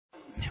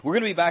We're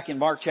going to be back in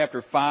Mark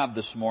chapter 5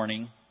 this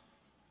morning.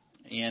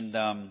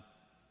 And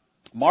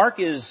Mark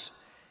is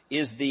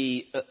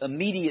the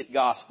immediate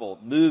gospel,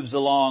 moves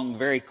along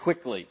very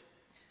quickly.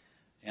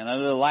 And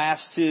over the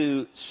last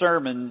two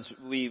sermons,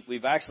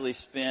 we've actually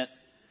spent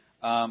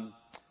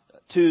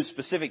two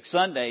specific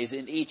Sundays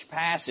in each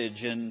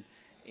passage, and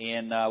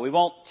we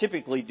won't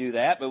typically do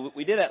that, but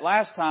we did that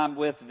last time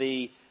with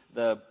the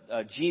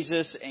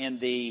Jesus and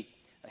the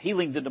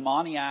healing the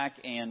demoniac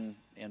and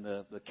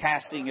the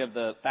casting of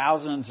the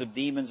thousands of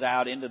demons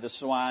out into the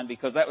swine,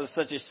 because that was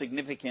such a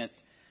significant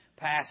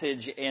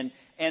passage. And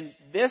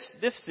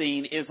this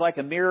scene is like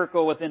a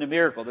miracle within a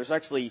miracle. There's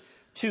actually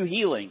two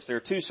healings. There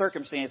are two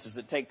circumstances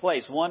that take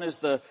place. One is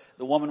the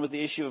woman with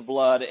the issue of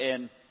blood,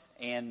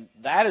 and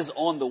that is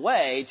on the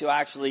way to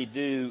actually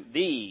do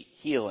the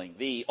healing,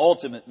 the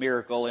ultimate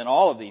miracle in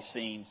all of these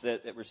scenes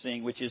that we're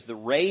seeing, which is the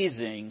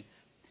raising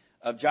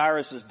of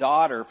Jairus'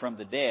 daughter from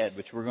the dead,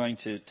 which we're going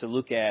to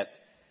look at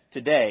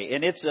today.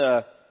 And it's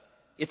a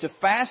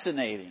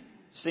fascinating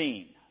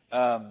scene.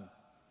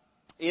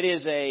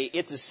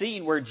 It's a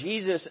scene where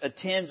Jesus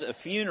attends a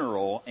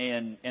funeral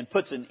and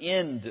puts an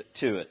end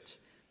to it.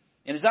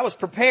 And as I was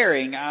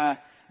preparing,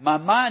 my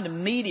mind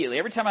immediately,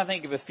 every time I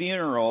think of a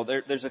funeral,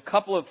 there's a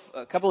couple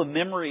of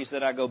memories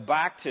that I go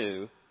back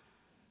to,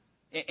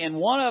 and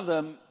one of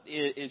them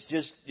is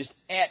just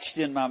etched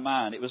in my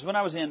mind. It was when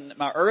I was in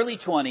my early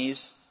 20s,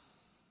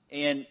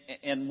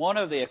 and one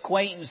of the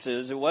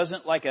acquaintances, it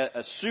wasn't like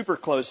a super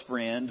close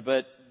friend,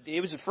 but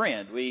he was a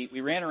friend. We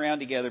ran around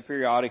together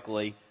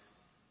periodically,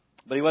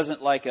 but he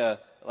wasn't like a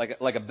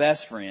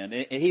best friend.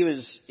 And he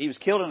was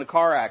killed in a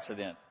car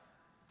accident,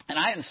 and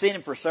I hadn't seen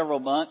him for several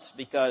months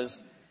because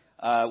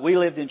we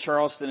lived in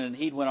Charleston, and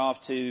he'd went off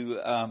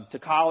to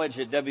college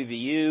at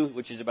WVU,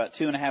 which is about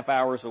 2.5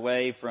 hours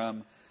away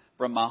from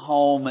my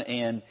home.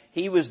 And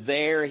he was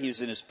there. He was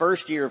in his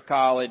first year of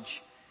college,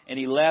 and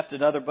he left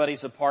another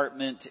buddy's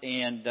apartment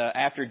and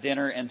after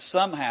dinner, and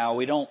somehow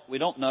we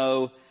don't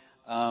know,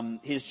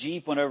 his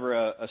Jeep went over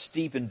a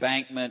steep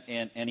embankment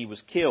and he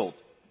was killed.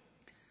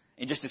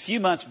 And just a few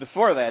months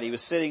before that, he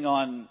was sitting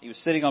on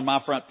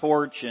my front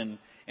porch, and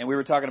we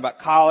were talking about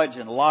college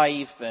and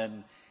life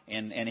and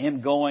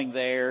him going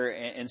there.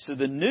 And so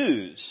the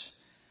news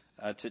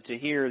to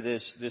hear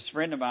this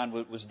friend of mine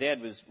was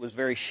dead was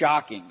very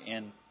shocking.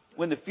 And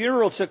when the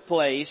funeral took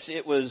place,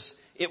 it was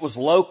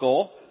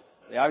local.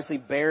 They obviously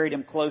buried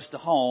him close to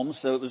home,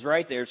 so it was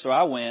right there. So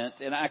I went,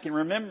 and I can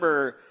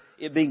remember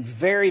it being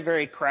very,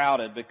 very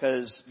crowded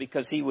because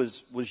he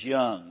was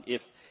young.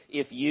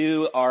 If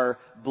you are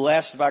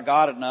blessed by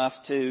God enough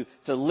to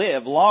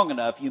live long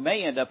enough, you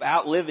may end up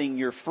outliving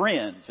your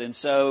friends. And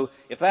so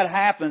if that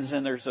happens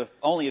and there's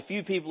only a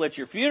few people at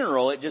your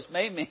funeral, it just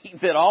may mean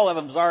that all of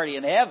them's already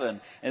in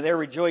heaven and they're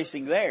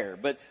rejoicing there.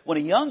 But when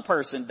a young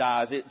person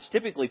dies, it's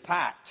typically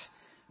packed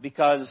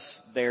because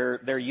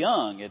they're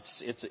young.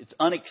 It's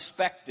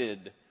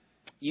unexpected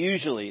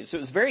usually. So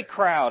it was very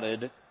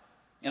crowded,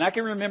 and I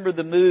can remember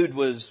the mood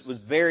was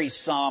very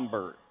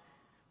somber.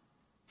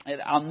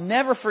 And I'll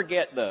never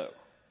forget, though.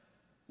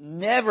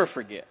 Never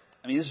forget.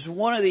 I mean, this is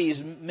one of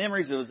these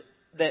memories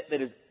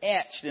that is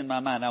etched in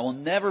my mind. I will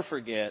never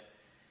forget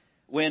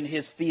when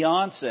his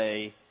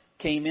fiancée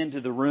came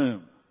into the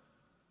room.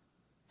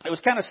 It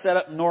was kind of set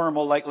up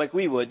normal, like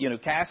we would,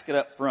 casket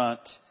up front,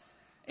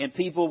 and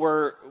people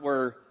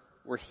were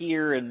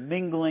here and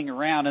mingling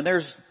around. And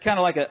there's kind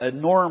of like a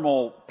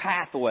normal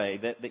pathway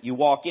that you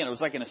walk in. It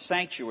was like in a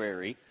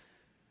sanctuary.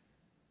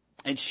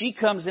 And she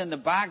comes in the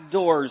back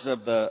doors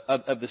of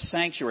the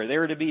sanctuary. They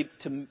were to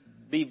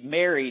be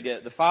married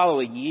the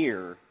following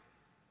year.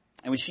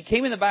 And when she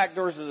came in the back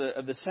doors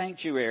of the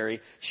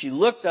sanctuary, she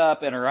looked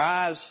up and her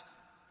eyes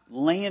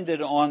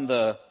landed on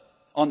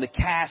the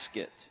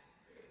casket.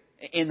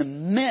 In the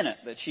minute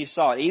that she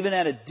saw it, even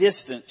at a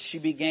distance, she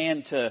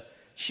began to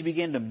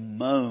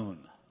moan.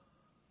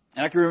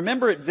 And I can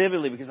remember it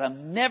vividly because I've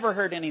never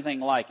heard anything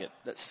like it.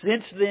 But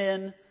since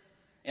then,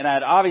 and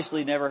I'd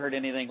obviously never heard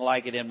anything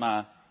like it in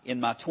my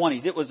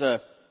 20s. It was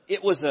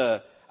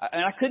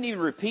and I couldn't even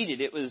repeat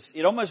it.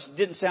 It almost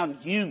didn't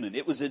sound human.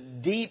 It was a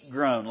deep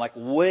groan, like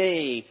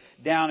way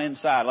down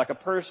inside, like a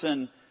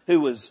person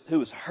who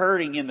was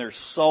hurting in their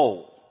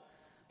soul.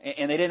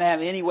 And they didn't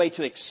have any way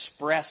to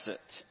express it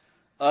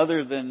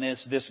other than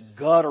this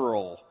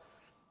guttural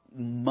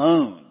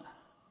moan.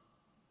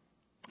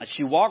 And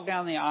she walked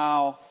down the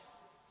aisle,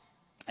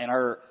 and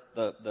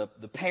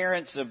the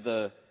parents of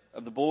the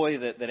boy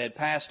that had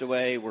passed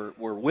away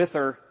were with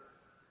her.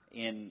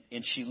 And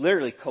she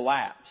literally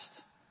collapsed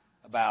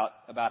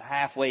about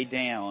halfway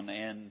down,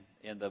 and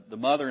the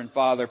mother and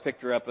father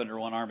picked her up under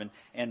one arm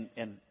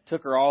and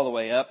took her all the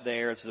way up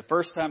there. It's the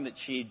first time that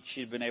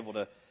she'd been able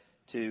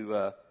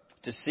to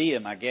see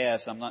him, I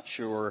guess. I'm not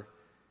sure.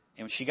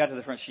 And when she got to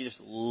the front, she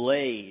just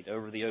laid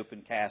over the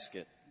open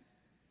casket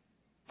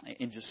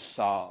and just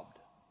sobbed.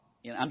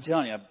 I'm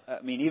telling you,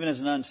 I mean, even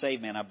as an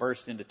unsaved man, I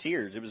burst into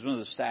tears. It was one of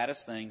the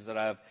saddest things that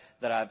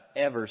I've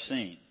ever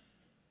seen.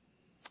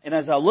 And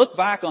as I look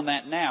back on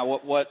that now,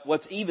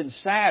 what's even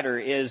sadder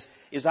is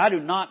I do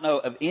not know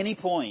of any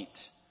point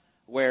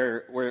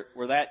where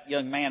that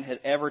young man had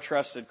ever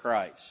trusted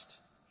Christ.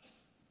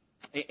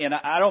 And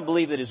I don't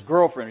believe that his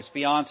girlfriend, his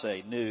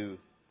fiance, knew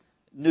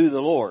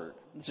the Lord.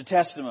 It's a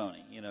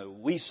testimony.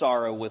 We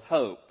sorrow with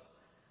hope.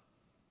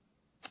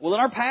 Well, in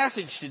our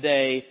passage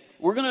today,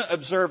 we're going to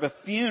observe a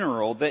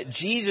funeral that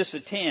Jesus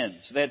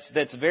attends.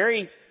 That's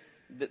very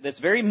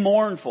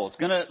mournful. It's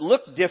going to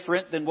look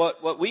different than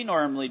what we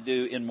normally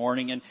do in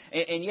mourning,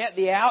 and yet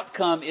the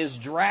outcome is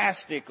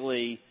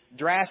drastically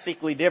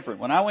different.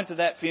 When I went to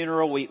that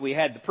funeral, we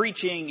had the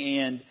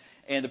preaching,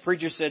 and the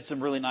preacher said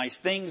some really nice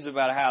things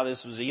about how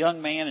this was a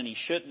young man and he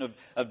shouldn't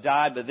have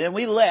died. But then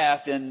we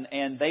left,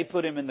 and they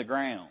put him in the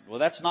ground. Well,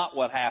 that's not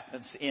what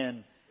happens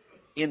in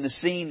the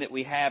scene that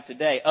we have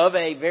today of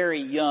a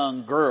very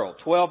young girl,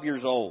 12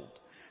 years old.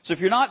 So if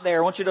you're not there,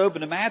 I want you to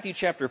open to Matthew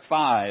chapter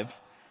 5.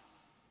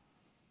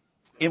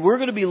 And we're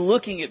going to be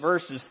looking at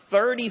verses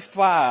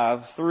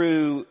 35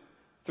 through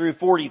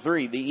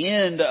 43, the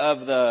end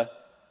of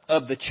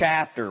the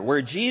chapter,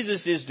 where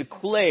Jesus is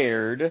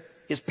declared,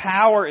 His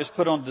power is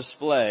put on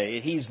display.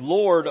 He's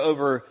Lord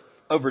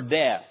over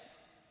death.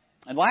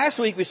 And last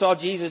week we saw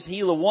Jesus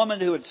heal a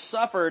woman who had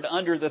suffered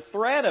under the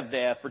threat of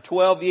death for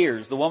 12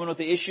 years, the woman with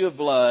the issue of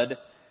blood.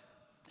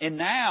 And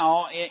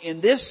now, in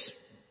this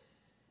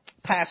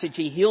passage,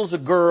 He heals a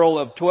girl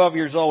of 12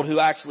 years old who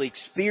actually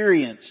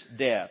experienced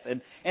death.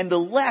 And the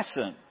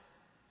lesson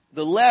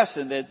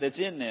that's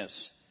in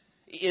this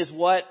is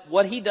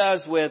what He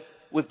does with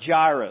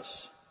Jairus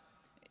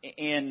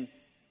and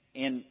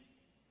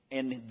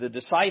the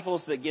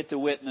disciples that get to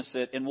witness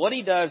it, and what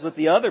He does with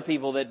the other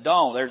people that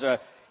don't.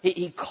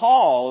 He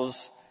calls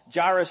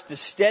Jairus to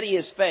steady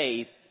his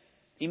faith.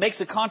 He makes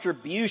a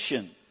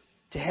contribution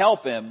to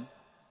help him.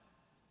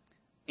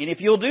 And if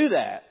you'll do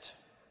that,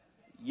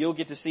 you'll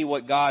get to see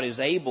what God is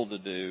able to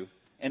do.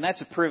 And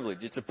that's a privilege.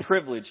 It's a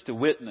privilege to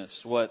witness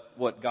what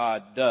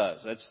God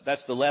does.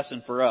 That's the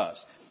lesson for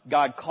us.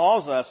 God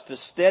calls us to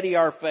steady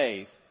our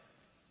faith.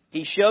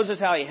 He shows us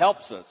how He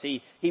helps us.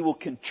 He will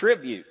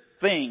contribute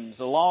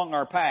things along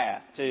our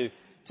path to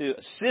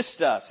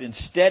assist us in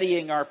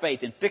steadying our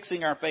faith and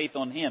fixing our faith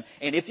on Him.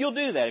 And if you'll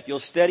do that, if you'll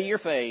steady your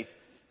faith,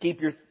 keep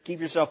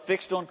yourself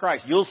fixed on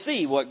Christ, you'll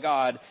see what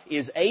God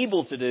is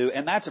able to do,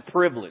 and that's a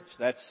privilege.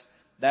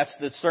 That's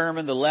the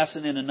sermon, the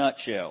lesson in a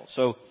nutshell.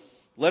 So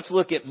let's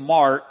look at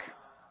Mark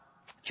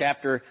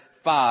chapter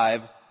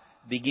 5,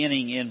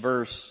 beginning in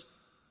verse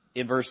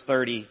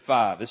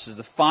 35. This is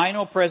the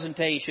final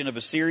presentation of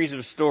a series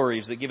of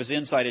stories that give us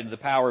insight into the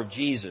power of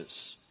Jesus.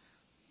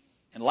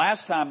 And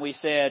last time we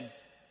said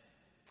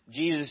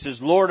Jesus is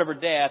Lord over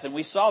death, and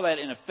we saw that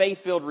in a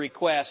faith-filled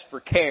request for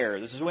care.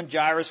 This is when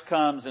Jairus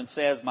comes and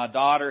says, my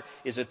daughter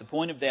is at the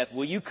point of death.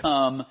 Will you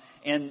come?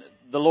 And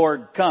the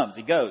Lord comes.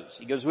 He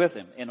goes with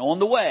him. And on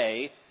the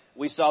way,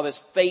 we saw this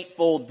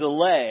fateful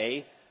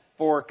delay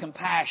for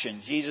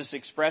compassion. Jesus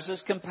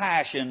expresses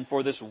compassion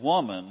for this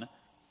woman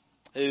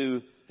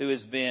who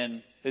has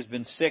been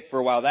sick for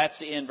a while. That's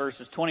in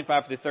verses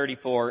 25 to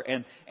 34.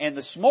 And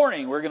this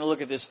morning we're going to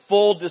look at this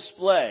full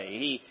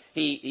display.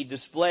 He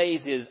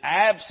displays His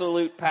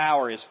absolute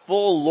power, His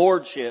full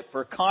lordship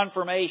for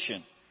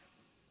confirmation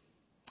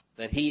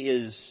that He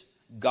is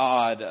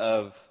God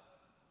of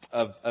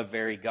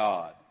very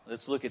God.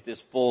 Let's look at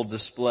this full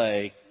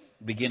display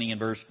beginning in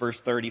verse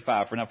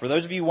 35. For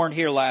those of you who weren't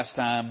here last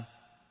time,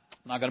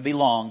 not going to be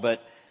long, but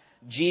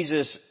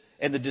Jesus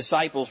and the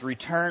disciples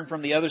return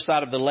from the other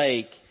side of the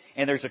lake,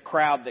 and there's a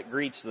crowd that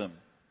greets them.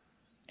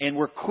 And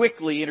we're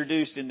quickly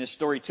introduced in this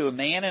story to a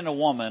man and a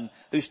woman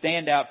who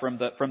stand out from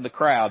the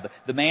crowd.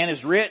 The man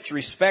is rich,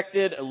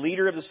 respected, a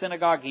leader of the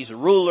synagogue. He's a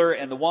ruler,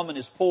 and the woman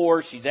is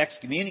poor. She's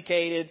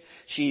excommunicated.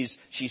 She's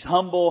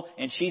humble,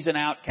 and she's an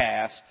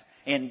outcast.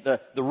 And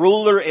the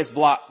ruler is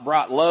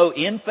brought low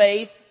in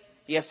faith.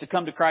 He has to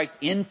come to Christ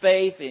in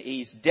faith.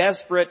 He's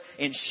desperate,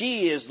 and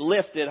she is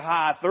lifted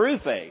high through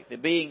faith.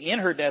 And being in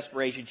her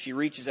desperation, she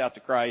reaches out to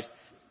Christ,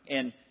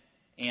 and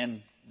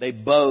they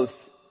both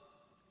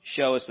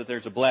show us that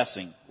there's a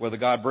blessing, whether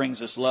God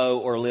brings us low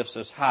or lifts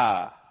us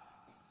high.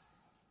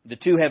 The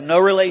two have no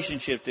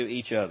relationship to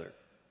each other.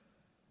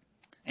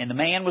 And the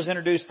man was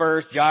introduced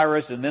first,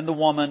 Jairus, and then the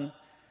woman.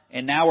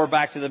 And now we're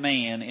back to the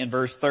man in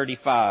verse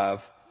 35.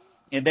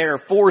 And there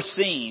are four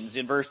scenes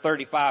in verse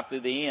 35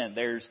 through the end.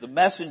 There's the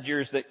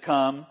messengers that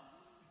come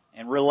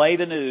and relay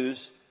the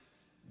news.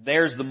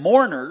 There's the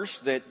mourners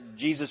that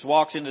Jesus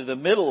walks into the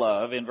middle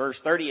of in verse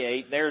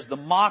 38. There's the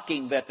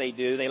mocking that they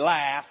do. They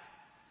laugh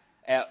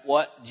at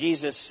what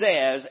Jesus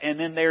says. And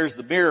then there's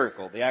the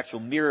miracle, the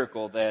actual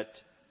miracle that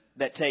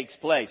takes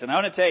place. And I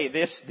want to tell you,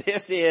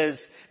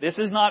 this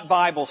is not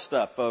Bible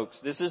stuff, folks.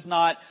 This is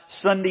not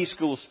Sunday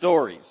school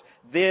stories.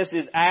 This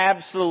is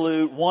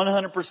absolute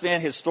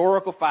 100%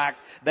 historical fact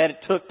that it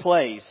took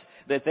place.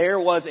 That there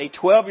was a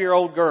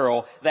 12-year-old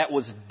girl that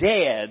was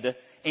dead,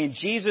 and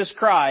Jesus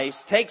Christ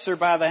takes her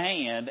by the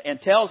hand and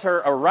tells her,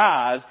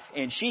 arise,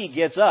 and she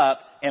gets up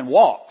and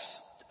walks.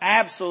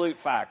 Absolute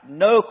fact.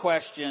 No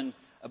question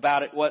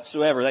about it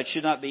whatsoever. That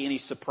should not be any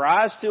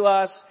surprise to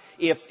us.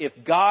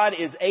 If God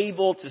is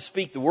able to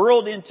speak the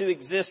world into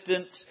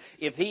existence,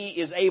 if He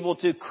is able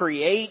to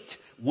create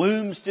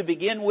wombs to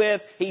begin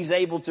with, He's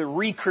able to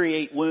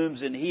recreate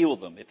wombs and heal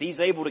them. If He's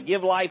able to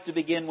give life to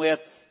begin with,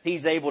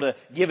 He's able to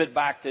give it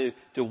back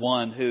to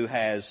one who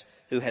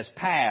has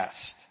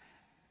passed.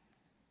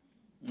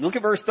 Look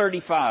at verse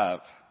 35.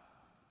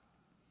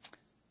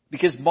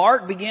 Because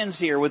Mark begins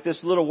here with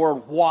this little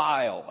word,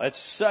 while.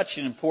 That's such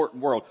an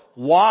important word.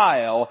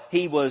 While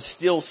He was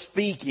still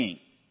speaking.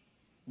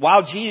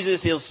 While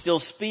Jesus is still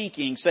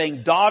speaking,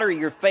 saying, "Daughter,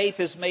 your faith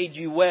has made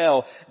you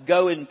well.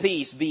 Go in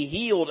peace. Be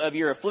healed of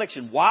your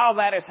affliction." While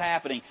that is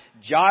happening,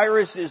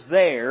 Jairus is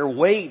there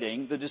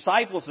waiting. The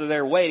disciples are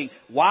there waiting.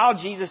 While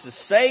Jesus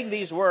is saying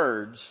these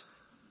words,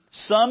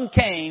 some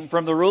came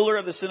from the ruler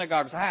of the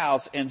synagogue's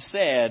house and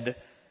said,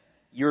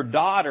 "Your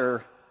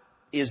daughter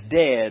is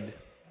dead.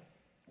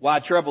 Why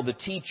trouble the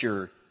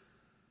teacher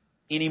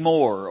any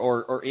more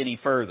or any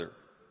further?"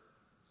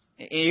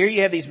 And here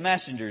you have these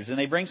messengers, and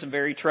they bring some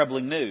very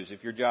troubling news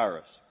if you're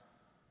Jairus.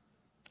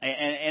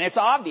 And it's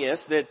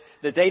obvious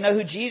that they know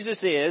who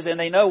Jesus is, and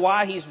they know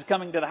why He's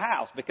coming to the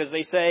house, because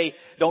they say,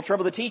 "Don't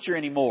trouble the teacher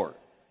anymore."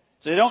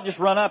 So they don't just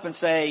run up and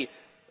say,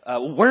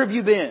 "Where have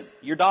you been?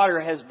 Your daughter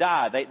has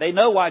died." They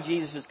know why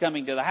Jesus is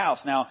coming to the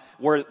house. Now,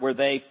 were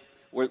they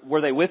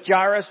with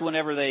Jairus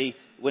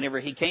whenever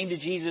he came to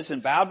Jesus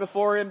and bowed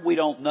before Him? We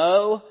don't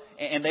know.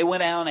 And they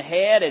went on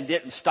ahead and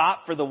didn't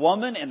stop for the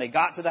woman, and they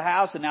got to the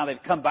house, and now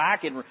they've come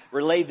back and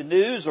relayed the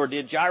news? Or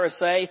did Jairus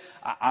say,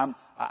 I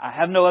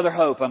have no other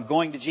hope. I'm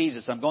going to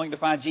Jesus. I'm going to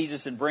find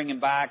Jesus and bring Him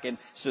back. And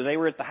so they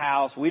were at the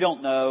house. We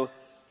don't know.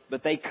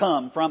 But they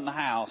come from the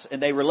house,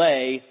 and they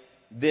relay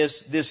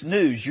this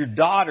news. Your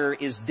daughter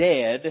is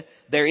dead.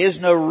 There is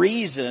no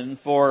reason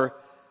for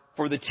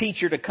the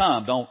teacher to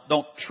come.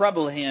 Don't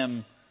trouble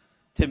him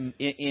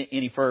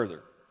any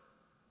further.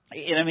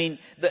 And I mean,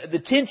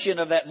 the tension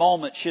of that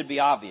moment should be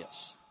obvious.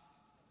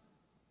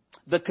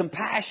 The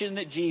compassion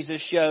that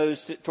Jesus shows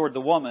toward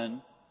the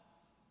woman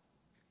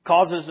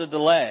causes a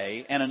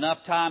delay, and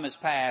enough time has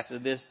passed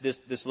that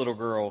this little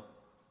girl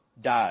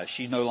dies.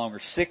 She's no longer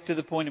sick to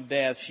the point of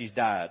death. She's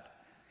died.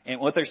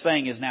 And what they're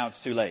saying is now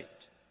it's too late.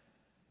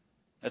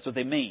 That's what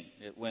they mean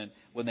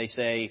when they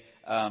say,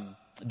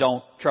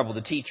 "Don't trouble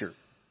the teacher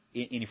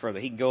any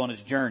further." He can go on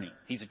his journey.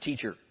 He's a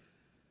teacher.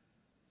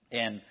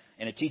 And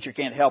a teacher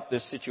can't help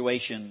this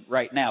situation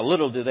right now.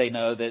 Little do they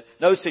know that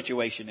no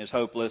situation is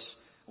hopeless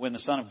when the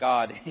Son of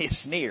God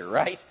is near,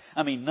 right?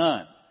 I mean,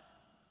 none.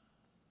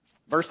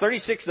 Verse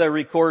 36, though,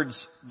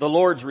 records the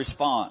Lord's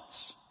response.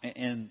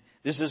 And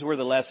this is where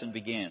the lesson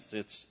begins.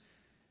 It's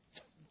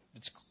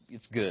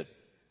good.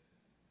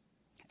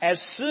 As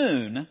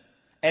soon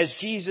as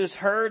Jesus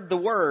heard the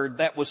word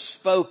that was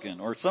spoken,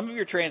 or some of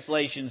your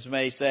translations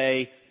may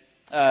say,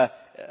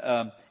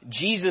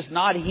 Jesus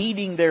not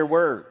heeding their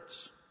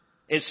words.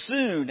 As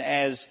soon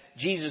as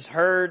Jesus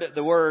heard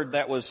the word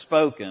that was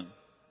spoken,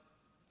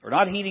 or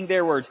not heeding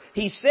their words,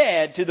 He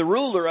said to the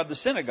ruler of the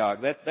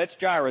synagogue, that's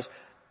Jairus,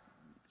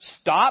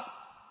 "Stop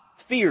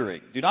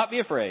fearing. Do not be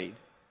afraid.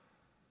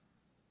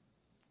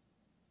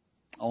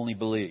 Only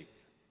believe."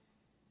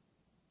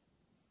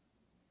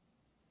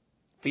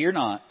 Fear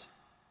not.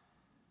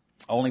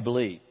 Only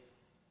believe.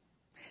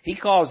 He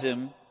calls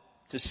him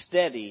to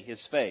steady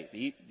his faith. Do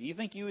you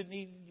think you would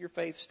need your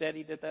faith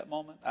steadied at that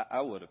moment?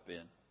 I would have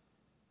been.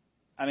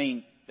 I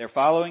mean, they're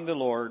following the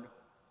Lord,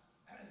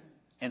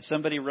 and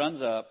somebody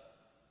runs up.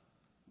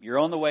 You're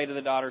on the way to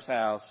the daughter's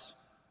house,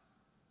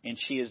 and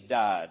she has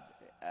died.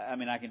 I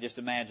mean, I can just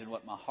imagine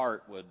what my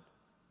heart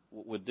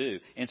would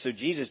do. And so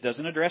Jesus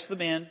doesn't address the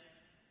men.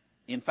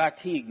 In fact,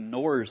 He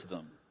ignores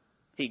them.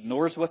 He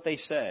ignores what they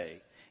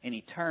say, and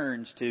He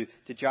turns to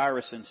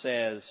Jairus and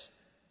says,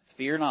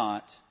 "Fear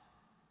not,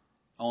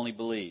 only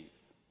believe."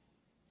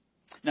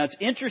 Now, it's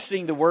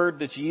interesting the word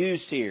that's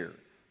used here.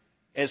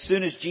 As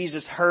soon as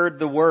Jesus heard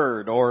the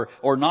word,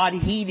 or not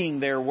heeding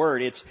their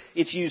word.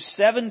 It's used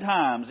 7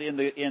 times in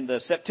the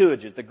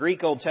Septuagint, the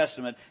Greek Old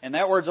Testament, and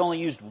that word's only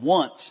used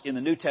once in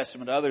the New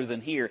Testament other than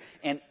here.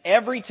 And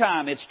every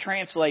time it's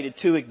translated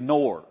to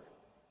ignore.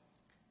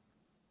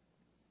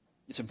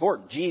 It's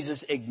important.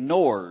 Jesus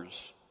ignores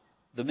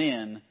the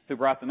men who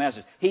brought the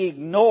message. He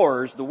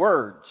ignores the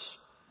words.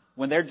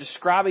 When they're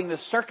describing the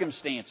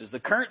circumstances, the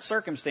current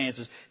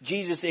circumstances,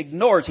 Jesus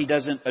ignores. He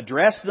doesn't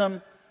address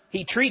them.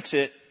 He treats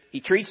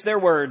their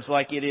words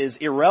like it is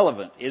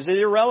irrelevant. Is it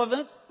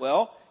irrelevant?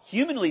 Well,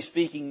 humanly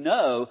speaking,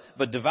 no,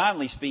 but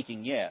divinely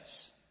speaking, yes.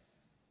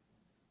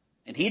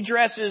 And He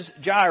addresses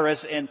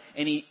Jairus,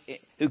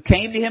 who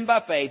came to Him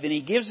by faith, and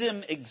He gives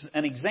him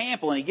an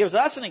example, and He gives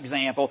us an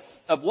example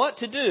of what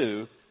to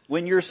do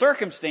when your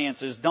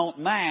circumstances don't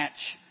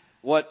match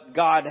what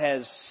God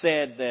has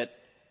said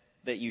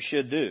that you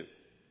should do.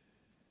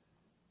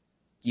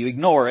 You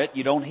ignore it,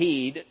 you don't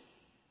heed,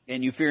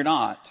 and you fear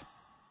not.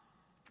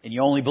 And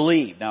you only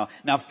believe. Now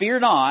fear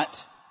not,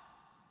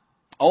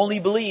 only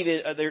believe.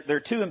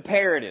 They're 2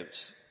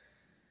 imperatives.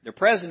 They're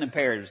present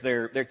imperatives.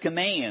 They're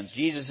commands.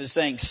 Jesus is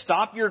saying,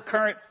 stop your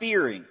current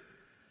fearing.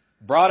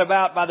 brought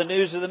about by the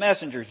news of the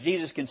messengers.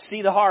 Jesus can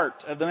see the heart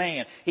of the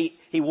man.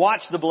 He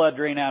watched the blood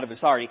drain out of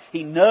his heart.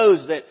 He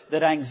knows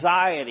that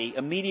anxiety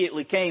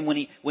immediately came when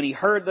he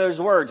heard those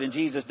words, and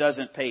Jesus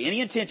doesn't pay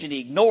any attention. He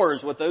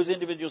ignores what those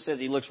individuals says.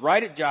 He looks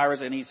right at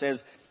Jairus and he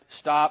says,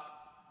 stop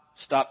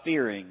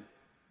fearing,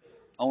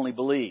 only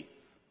believe.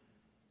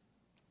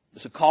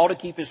 It's a call to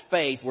keep his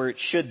faith where it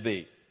should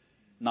be.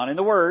 Not in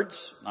the words,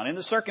 not in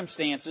the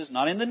circumstances,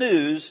 not in the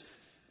news,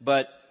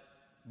 but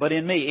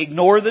in me.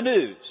 Ignore the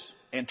news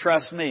and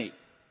trust me,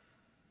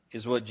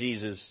 is what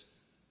Jesus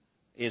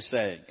is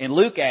saying. And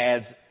Luke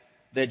adds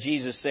that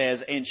Jesus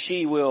says, and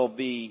she will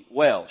be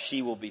well.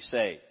 She will be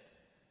saved.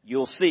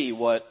 You'll see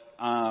what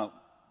I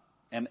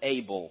am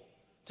able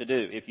to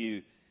do. If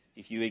you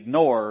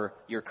ignore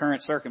your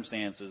current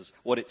circumstances,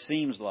 what it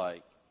seems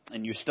like,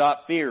 and you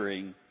stop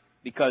fearing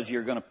because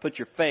you're going to put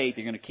your faith,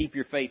 you're going to keep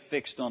your faith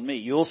fixed on me,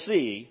 you'll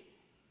see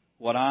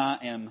what I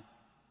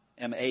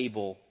am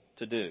able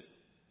to do.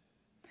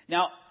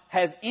 Now,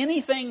 has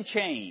anything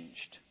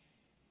changed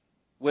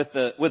with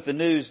the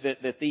news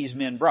that these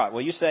men brought?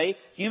 Well, you say,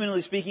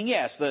 humanly speaking,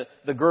 yes.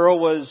 The girl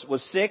was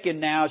sick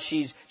and now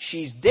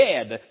she's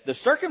dead. The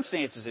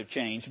circumstances have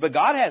changed, but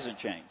God hasn't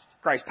changed.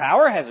 Christ's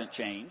power hasn't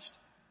changed.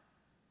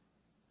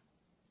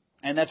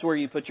 And that's where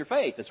you put your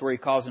faith. That's where he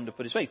calls him to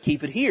put his faith.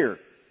 Keep it here.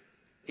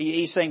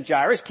 He's saying,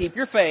 Jairus, keep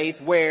your faith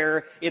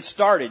where it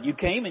started. You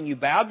came and you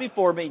bowed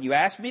before me and you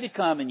asked me to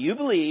come and you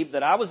believed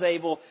that I was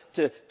able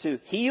to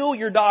heal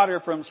your daughter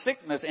from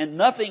sickness, and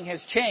nothing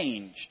has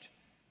changed.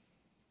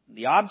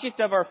 The object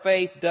of our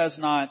faith does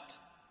not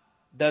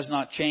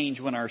change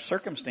when our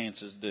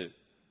circumstances do.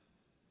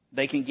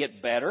 They can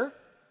get better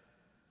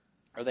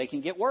or they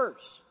can get worse.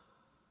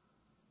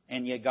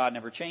 And yet God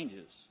never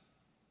changes.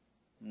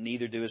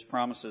 Neither do His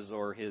promises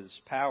or His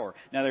power.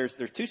 Now there's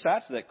two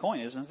sides to that coin,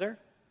 isn't there?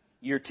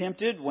 You're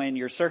tempted when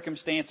your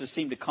circumstances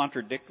seem to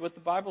contradict what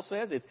the Bible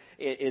says.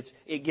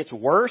 It gets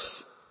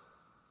worse.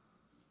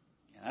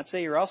 And I'd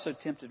say you're also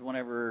tempted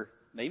whenever,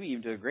 maybe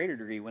even to a greater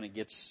degree, when it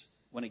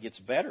gets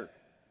better.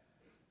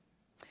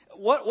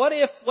 What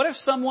if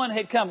someone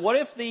had come? What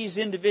if these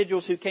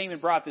individuals who came and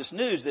brought this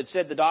news that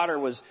said the daughter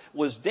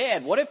was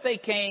dead? What if they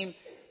came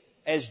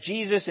as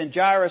Jesus and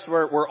Jairus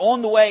were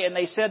on the way and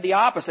they said the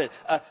opposite?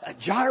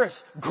 Jairus,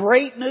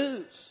 great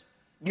news.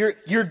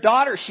 Your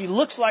daughter, she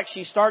looks like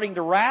she's starting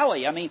to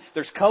rally. I mean,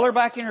 there's color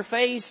back in her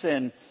face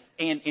and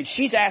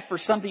she's asked for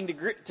something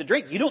to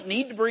drink. You don't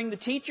need to bring the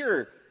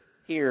teacher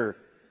here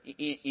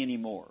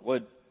anymore.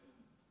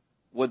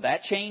 Would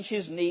that change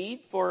his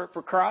need for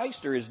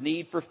Christ, or his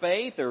need for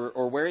faith,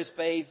 or where his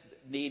faith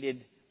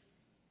needed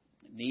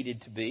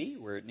to be,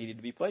 where it needed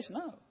to be placed?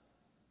 No.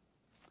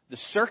 The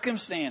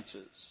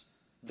circumstances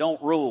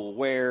don't rule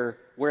where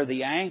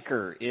the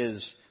anchor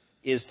is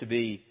to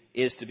be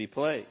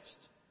placed.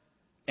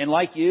 And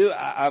like you,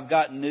 I've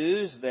got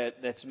news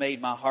that's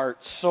made my heart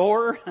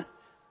sore.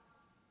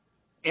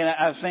 And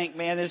I think,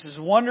 man, this is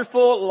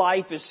wonderful.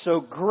 Life is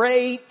so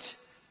great.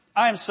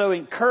 I'm so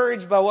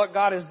encouraged by what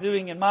God is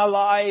doing in my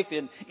life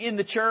and in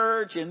the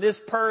church and this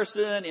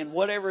person and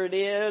whatever it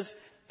is.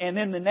 And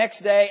then the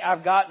next day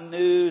I've gotten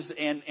news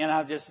and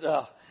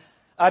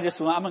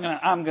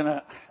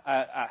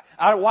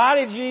why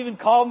did you even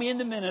call me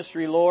into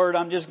ministry, Lord?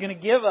 I'm just going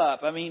to give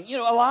up. I mean,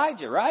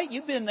 Elijah, right?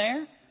 You've been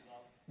there.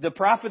 The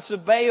prophets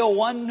of Baal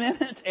 1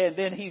 minute, and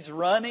then he's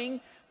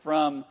running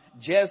from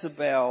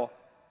Jezebel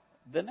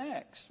the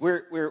next.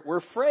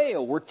 We're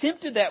frail. We're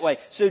tempted that way.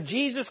 So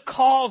Jesus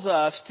calls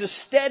us to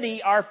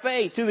steady our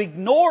faith, to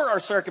ignore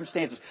our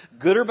circumstances,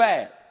 good or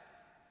bad.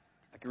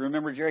 I can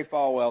remember Jerry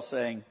Falwell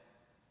saying,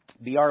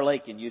 B.R.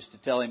 Lakin used to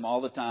tell him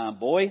all the time,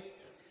 boy,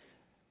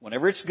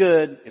 whenever it's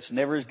good, it's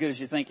never as good as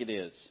you think it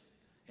is.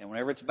 And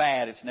whenever it's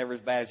bad, it's never as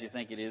bad as you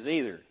think it is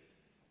either.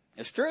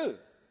 It's true.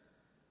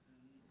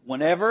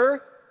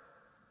 Whenever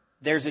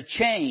there's a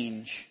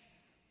change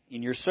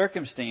in your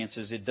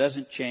circumstances, it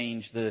doesn't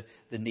change the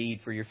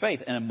need for your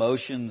faith. And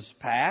emotions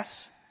pass,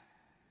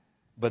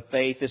 but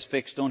faith is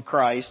fixed on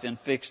Christ and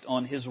fixed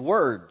on His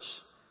words.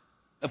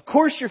 Of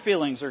course your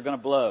feelings are going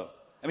to blow.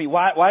 I mean,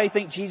 why do you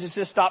think Jesus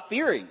says stop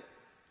fearing?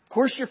 Of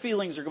course your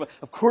feelings are going to blow.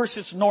 Of course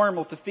it's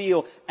normal to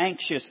feel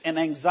anxious and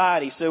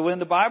anxiety. So when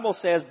the Bible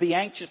says be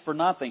anxious for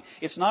nothing,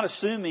 it's not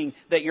assuming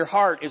that your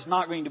heart is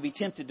not going to be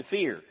tempted to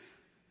fear.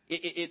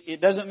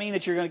 It doesn't mean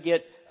that you're going to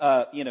get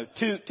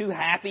too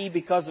happy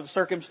because of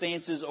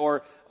circumstances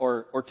or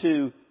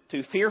too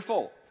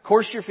fearful. Of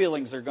course your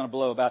feelings are going to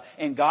blow about.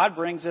 And God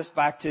brings us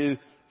back to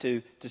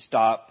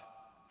stop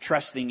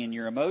trusting in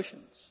your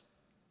emotions.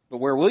 But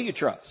where will you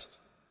trust?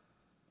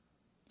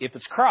 If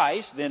it's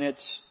Christ, then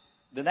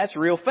that's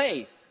real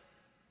faith.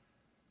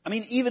 I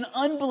mean, even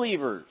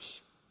unbelievers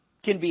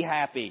can be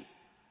happy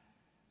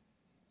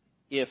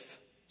if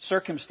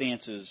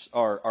circumstances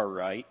are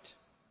right.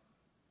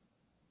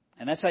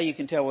 And that's how you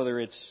can tell whether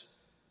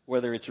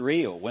it's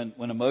real. When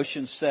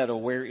emotions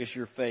settle, where is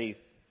your faith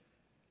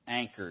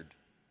anchored?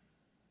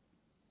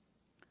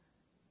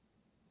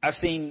 I've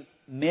seen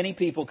many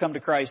people come to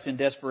Christ in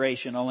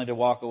desperation only to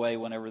walk away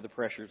whenever the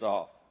pressure's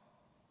off.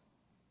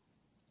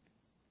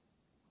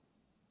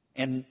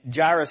 And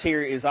Jairus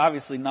here is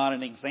obviously not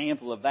an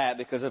example of that,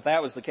 because if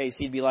that was the case,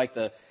 he would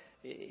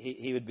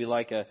be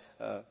like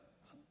a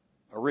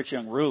rich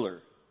young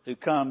ruler who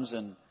comes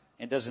and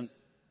doesn't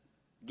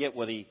get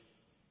what he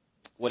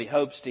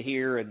hopes to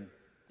hear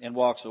and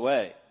walks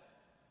away.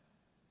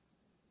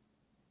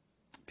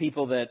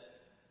 People that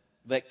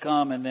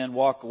come and then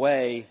walk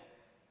away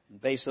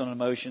based on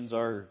emotions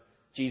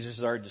Jesus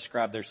has already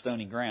described their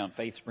stony ground.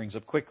 Faith springs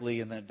up quickly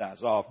and then it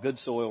dies off. Good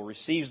soil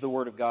receives the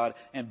Word of God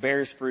and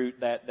bears fruit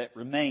that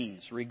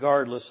remains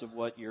regardless of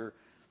what your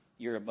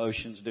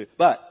emotions do.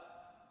 But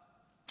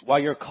while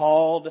you're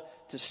called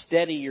to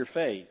steady your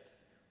faith,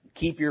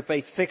 keep your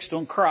faith fixed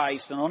on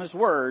Christ and on His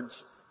words,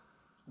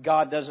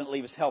 God doesn't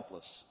leave us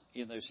helpless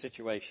in those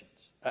situations.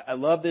 I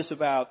love this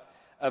about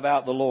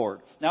the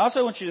Lord. Now, I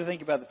also want you to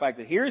think about the fact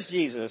that here's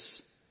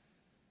Jesus,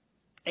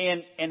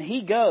 and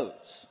He goes,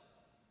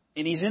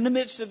 and He's in the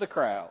midst of the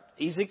crowd.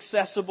 He's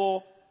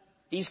accessible.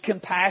 He's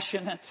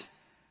compassionate.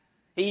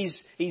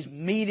 He's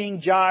meeting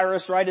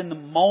Jairus right in the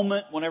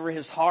moment whenever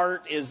his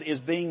heart is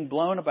being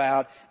blown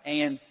about,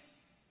 and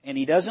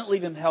He doesn't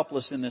leave him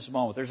helpless in this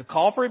moment. There's a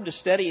call for him to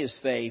steady his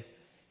faith,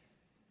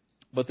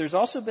 but there's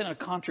also been a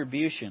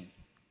contribution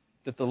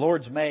that the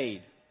Lord's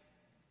made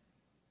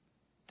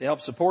to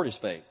help support his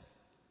faith,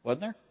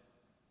 wasn't there?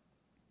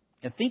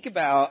 And think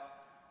about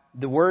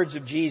the words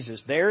of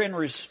Jesus. They're in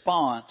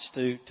response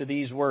to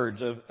these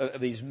words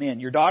of these men.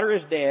 Your daughter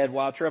is dead.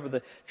 Why trouble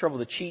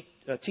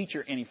the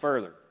teacher any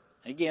further?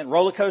 Again,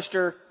 roller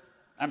coaster.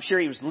 I'm sure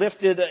he was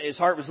lifted. His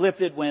heart was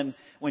lifted when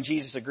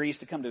Jesus agrees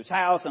to come to his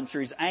house. I'm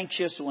sure he's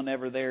anxious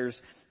whenever there's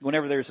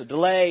a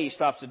delay. He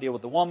stops to deal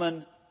with the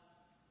woman.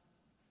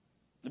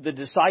 The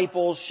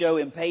disciples show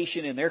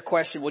impatient in their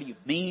question, "What do you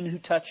mean? Who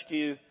touched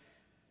you?"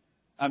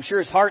 I'm sure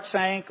his heart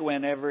sank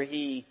whenever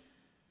he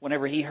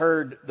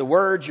heard the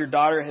words, "Your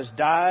daughter has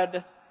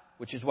died,"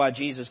 which is why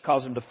Jesus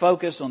calls him to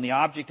focus on the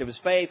object of his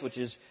faith, which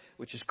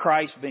is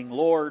Christ being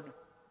Lord.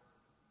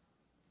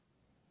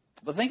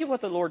 But think of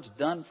what the Lord's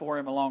done for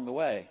him along the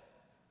way.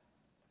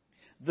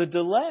 The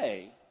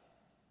delay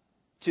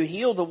to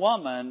heal the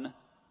woman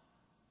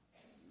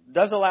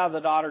does allow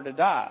the daughter to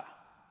die.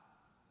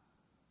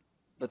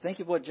 But think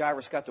of what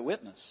Jairus got to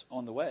witness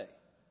on the way.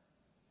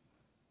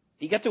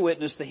 He got to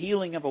witness the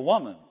healing of a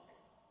woman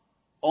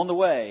on the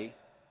way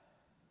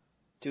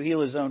to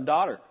heal his own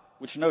daughter,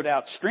 which no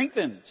doubt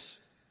strengthens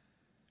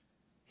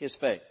his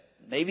faith.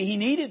 Maybe he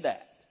needed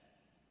that.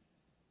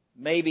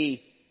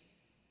 Maybe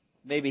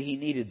he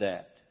needed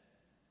that.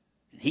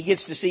 He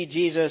gets to see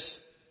Jesus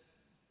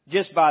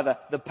just by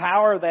the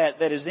power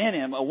that is in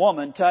him. A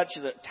woman touch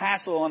the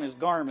tassel on his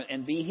garment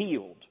and be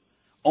healed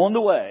on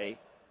the way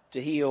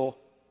to heal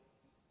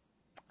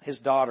his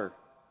daughter.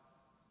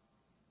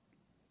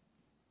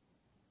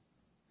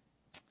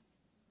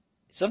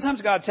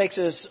 Sometimes God takes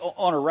us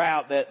on a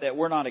route that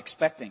we're not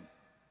expecting,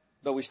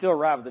 but we still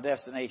arrive at the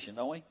destination,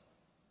 don't we?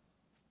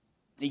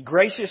 He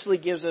graciously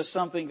gives us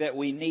something that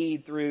we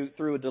need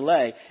through a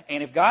delay.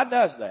 And if God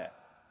does that,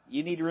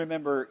 you need to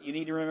remember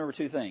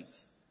two things.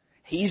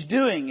 He's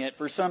doing it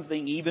for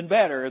something even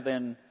better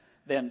than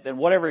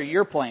whatever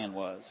your plan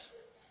was.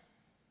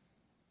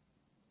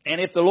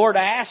 And if the Lord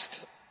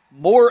asks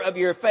more of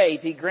your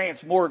faith, He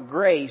grants more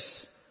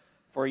grace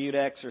for you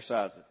to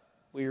exercise it.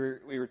 We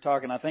were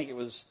talking, I think it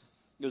was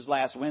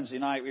last Wednesday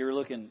night, we were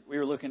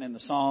looking in the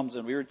Psalms,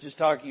 and we were just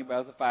talking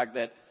about the fact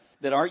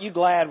that aren't you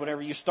glad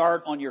whenever you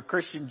start on your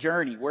Christian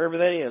journey, wherever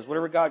that is,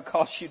 whatever God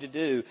calls you to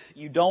do,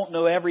 you don't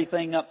know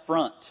everything up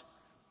front.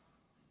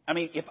 I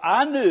mean, if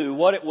I knew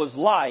what it was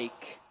like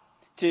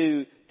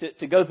to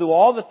go through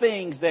all the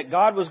things that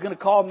God was going to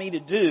call me to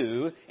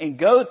do and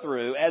go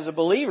through as a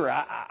believer,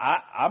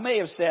 I may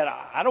have said,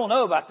 I don't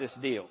know about this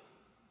deal.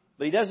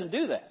 But He doesn't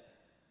do that.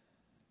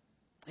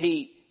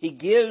 He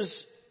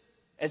gives,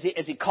 as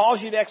He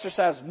calls you to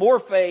exercise more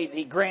faith,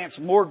 He grants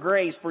more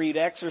grace for you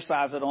to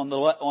exercise it on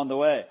the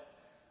way.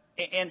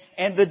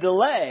 And the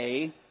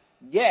delay,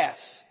 yes,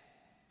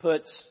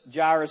 puts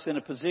Jairus in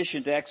a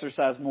position to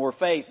exercise more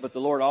faith, but the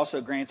Lord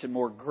also grants him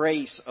more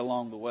grace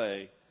along the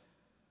way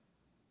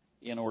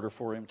in order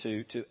for him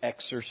to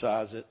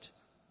exercise it.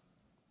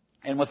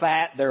 And with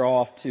that, they're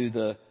off to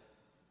the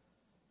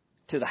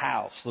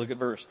house. Look at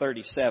verse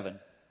 37.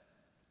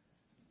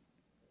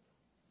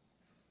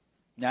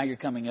 Now you're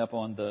coming up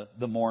on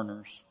the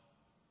mourners.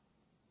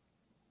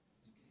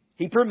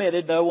 He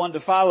permitted no one to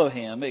follow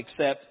him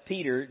except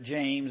Peter,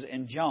 James,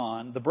 and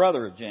John, the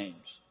brother of James.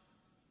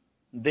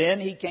 Then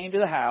he came to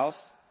the house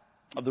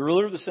of the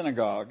ruler of the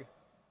synagogue,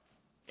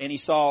 and he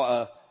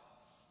saw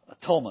a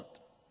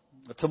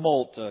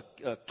tumult,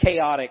 a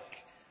chaotic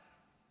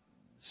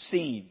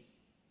scene.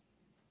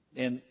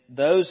 And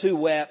those who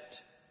wept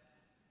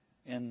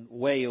and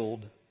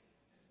wailed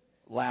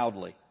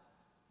loudly.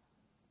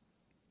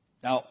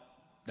 Now,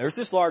 there's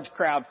this large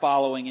crowd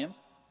following him.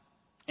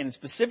 And it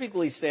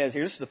specifically says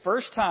here, this is the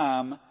first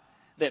time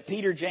that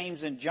Peter,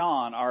 James, and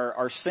John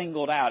are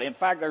singled out. In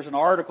fact, there's an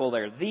article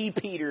there, the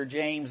Peter,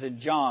 James, and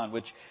John,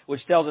 which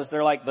tells us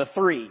they're like the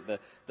three.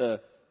 The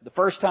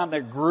first time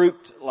they're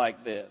grouped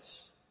like this.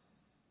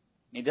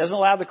 He doesn't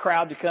allow the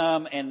crowd to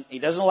come, and He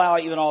doesn't allow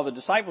even all the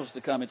disciples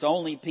to come. It's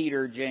only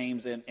Peter,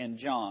 James, and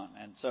John.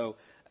 And so,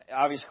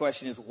 obvious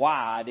question is,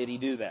 why did He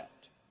do that?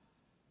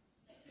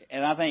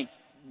 And I think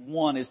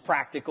one is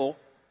practical.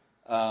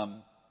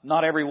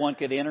 Not everyone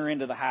could enter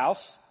into the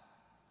house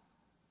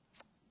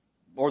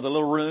or the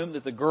little room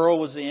that the girl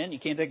was in. You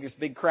can't take this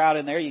big crowd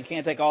in there. You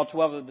can't take all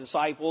 12 of the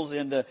disciples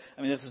into,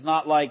 this is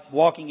not like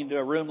walking into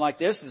a room like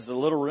this. This is a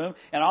little room.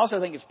 And I also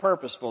think it's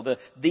purposeful.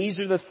 These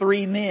are the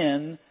three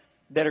men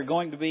that are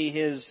going to be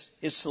His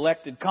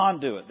selected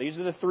conduit. These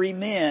are the three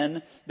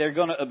men that are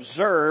going to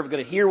observe,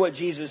 going to hear what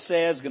Jesus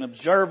says, going to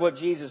observe what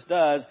Jesus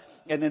does,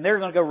 and then they're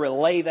going to go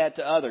relay that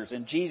to others.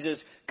 And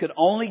Jesus could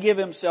only give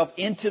Himself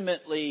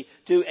intimately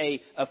to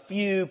a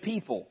few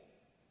people.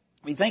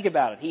 Think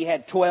about it. He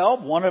had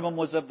 12. One of them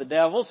was of the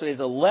devil. So He has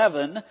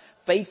 11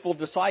 faithful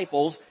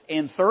disciples,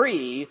 and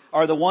 3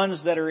 are the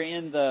ones that are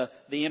in the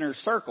inner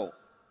circle.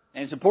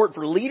 And it's important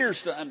for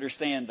leaders to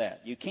understand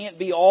that. You can't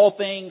be all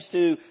things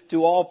to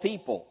all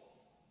people.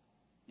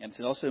 And it's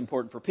also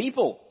important for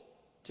people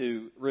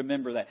to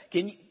remember that.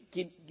 Did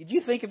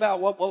you think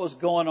about what was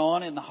going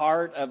on in the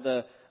heart of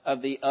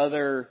the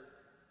other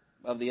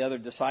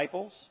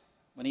disciples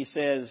when He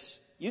says,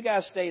 "You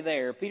guys stay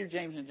there. Peter,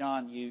 James, and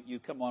John, you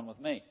come on with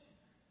me."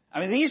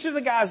 These are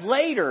the guys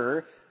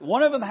later.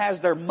 One of them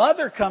has their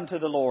mother come to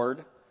the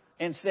Lord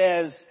and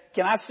says,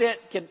 can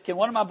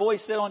one of my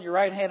boys sit on your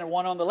right hand and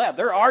one on the left?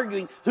 They're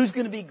arguing who's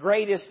going to be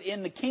greatest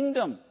in the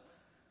kingdom.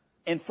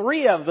 And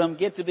 3 of them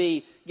get to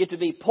be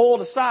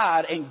pulled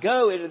aside and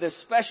go into this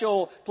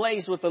special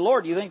place with the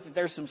Lord. You think that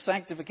there's some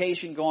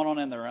sanctification going on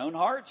in their own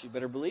hearts? You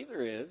better believe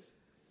there is.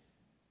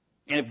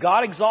 And if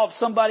God exalts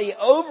somebody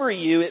over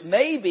you, it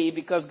may be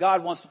because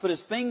God wants to put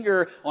His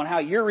finger on how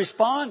you're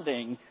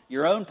responding,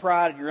 your own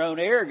pride and your own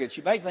arrogance.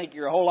 You may think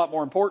you're a whole lot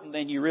more important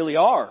than you really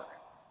are.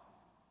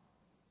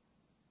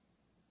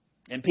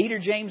 And Peter,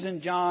 James,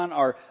 and John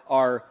are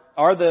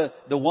the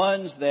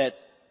ones that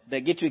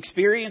get to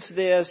experience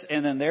this,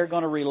 and then they're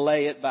going to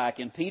relay it back.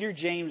 And Peter,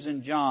 James,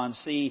 and John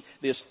see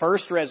this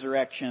first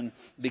resurrection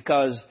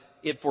because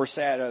it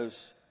foreshadows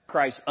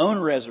Christ's own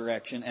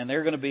resurrection, and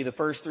they're going to be the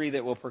first 3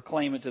 that will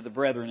proclaim it to the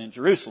brethren in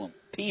Jerusalem.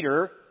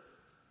 Peter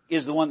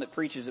is the one that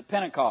preaches at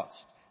Pentecost.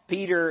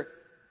 Peter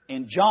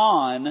and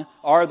John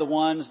are the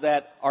ones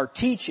that are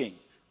teaching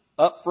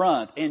up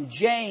front. And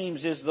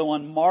James is the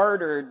one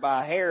martyred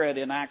by Herod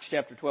in Acts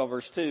chapter 12,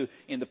 verse 2,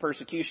 in the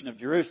persecution of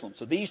Jerusalem.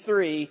 So these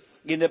 3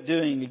 end up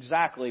doing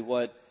exactly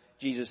what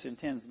Jesus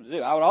intends them to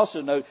do. I would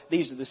also note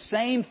these are the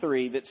same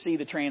 3 that see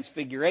the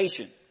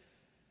transfiguration.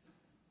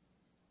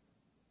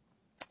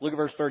 Look at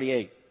verse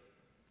 38.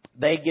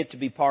 They get to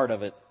be part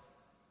of it.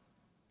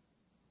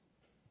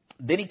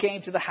 Then He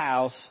came to the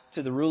house,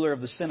 to the ruler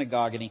of the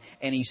synagogue,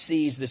 and he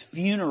sees this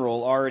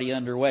funeral already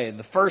underway. And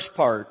the first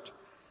part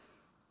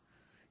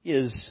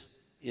is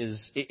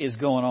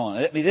going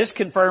on. This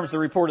confirms the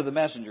report of the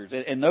messengers.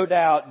 And no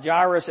doubt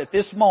Jairus at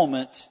this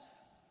moment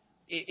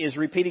is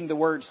repeating the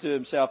words to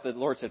himself that the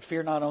Lord said,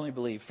 "Fear not, only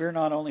believe. Fear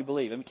not, only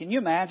believe." Can you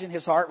imagine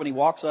his heart when he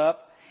walks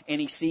up and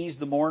he sees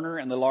the mourner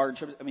and the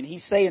large...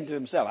 he's saying to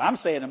himself, I'm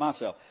saying to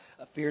myself,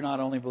 "Fear not,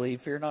 only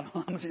believe. Fear not,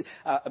 only..."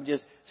 I'm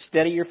just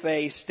steady your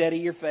faith, steady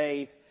your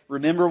faith.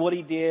 Remember what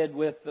He did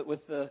with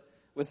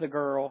the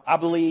girl. I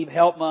believe,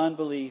 help my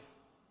unbelief.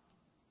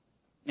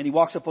 And he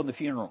walks up on the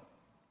funeral.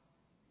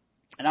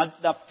 And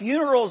now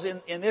funerals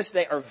in this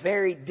day are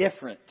very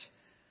different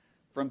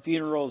from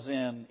funerals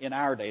in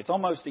our day. It's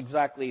almost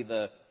exactly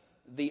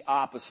the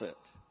opposite.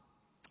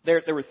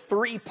 There were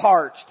 3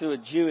 parts to a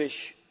Jewish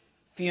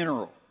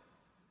funeral.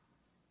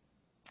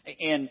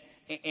 And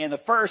the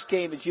first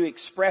came as you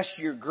expressed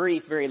your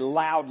grief very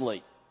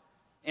loudly.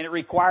 And it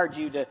required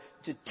you to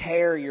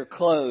tear your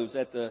clothes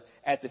at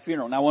the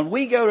funeral. Now, when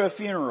we go to a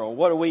funeral,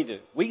 what do?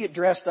 We get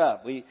dressed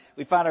up. We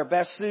find our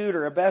best suit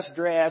or our best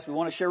dress. We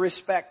want to show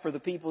respect for the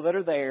people that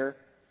are there.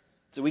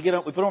 So we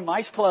put on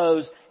nice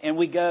clothes and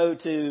we go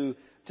to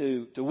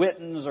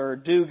Witten's or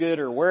Do Good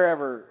or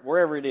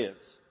wherever it is.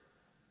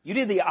 You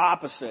did the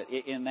opposite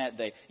in that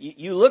day.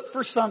 You looked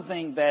for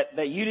something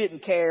that you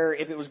didn't care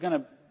if it was going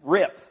to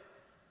rip,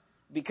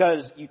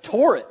 because you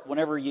tore it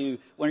whenever you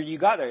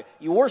got there.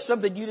 You wore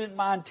something you didn't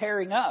mind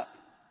tearing up.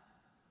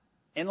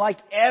 And like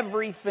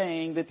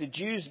everything that the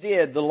Jews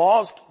did, the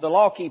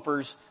law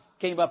keepers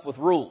came up with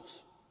rules.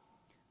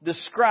 The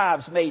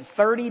scribes made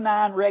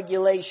 39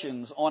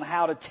 regulations on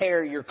how to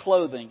tear your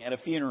clothing at a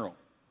funeral.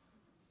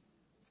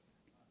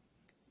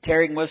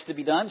 Tearing was to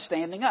be done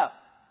standing up.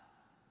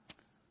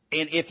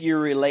 And if you're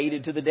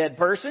related to the dead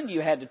person,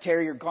 you had to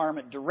tear your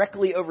garment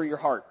directly over your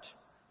heart.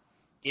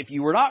 If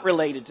you were not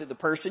related to the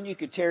person, you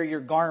could tear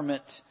your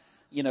garment,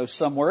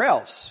 somewhere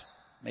else,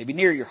 maybe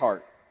near your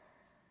heart.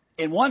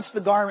 And once the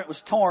garment was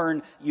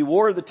torn, you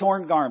wore the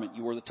torn garment.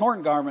 You wore the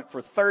torn garment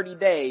for 30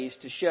 days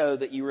to show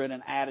that you were in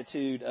an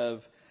attitude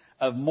of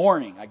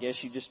mourning. I guess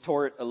you just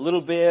tore it a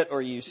little bit,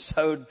 or you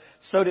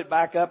sewed it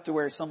back up to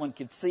where someone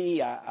could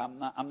see.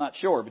 I'm not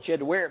sure, but you had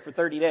to wear it for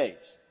 30 days.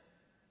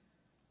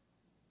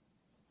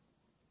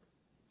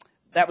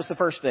 That was the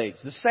first stage.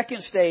 The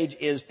second stage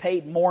is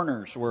paid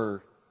mourners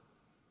were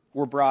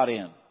brought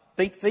in.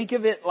 Think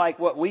of it like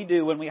what we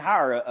do when we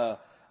hire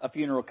a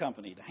funeral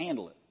company to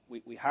handle it.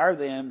 We hire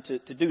them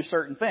to do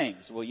certain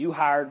things. Well, you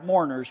hired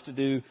mourners to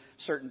do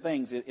certain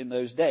things in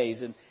those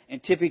days,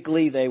 and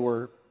typically they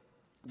were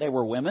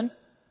women,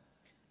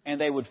 and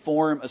they would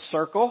form a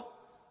circle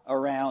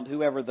around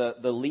whoever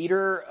the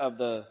leader of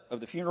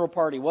the funeral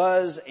party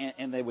was,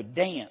 and they would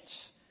dance.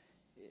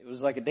 It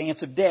was like a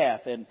dance of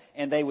death,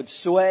 and they would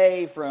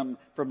sway from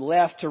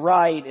left to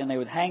right, and they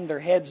would hang their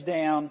heads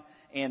down,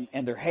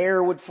 and their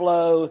hair would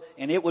flow,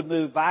 and it would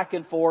move back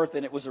and forth,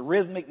 and it was a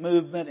rhythmic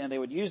movement, and they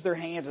would use their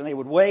hands, and they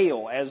would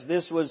wail as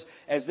this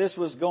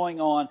was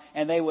going on,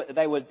 and they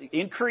would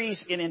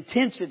increase in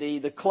intensity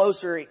the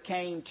closer it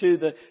came to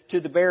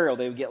the burial.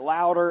 They would get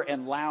louder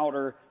and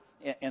louder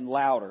and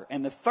louder.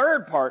 And the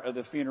third part of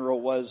the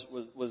funeral was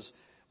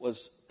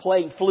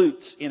playing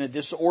flutes in a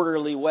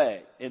disorderly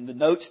way, and the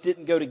notes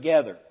didn't go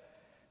together.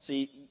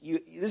 See,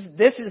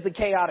 this is the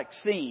chaotic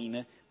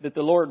scene that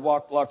the Lord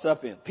walks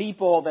up in.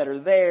 People that are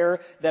there,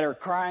 that are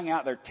crying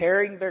out, they're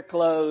tearing their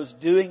clothes,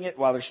 doing it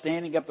while they're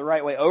standing up the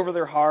right way over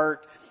their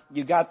heart.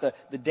 You've got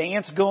the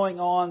dance going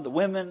on, the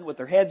women with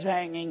their heads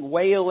hanging,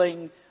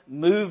 wailing,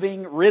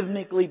 moving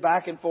rhythmically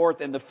back and forth,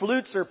 and the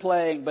flutes are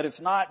playing, but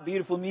it's not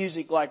beautiful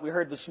music like we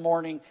heard this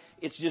morning.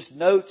 It's just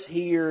notes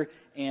here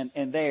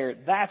and there.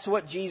 That's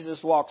what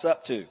Jesus walks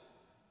up to.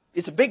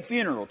 It's a big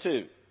funeral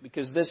too,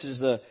 because this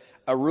is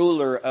a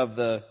ruler of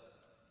the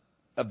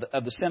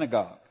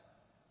synagogue.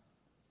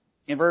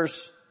 In verse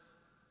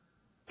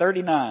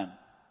 39,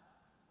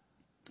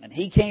 and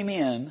he came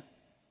in,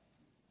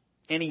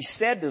 and he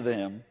said to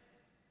them,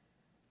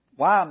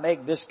 "Why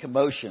make this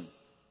commotion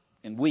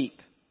and weep?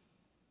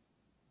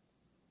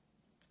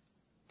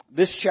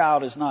 This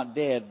child is not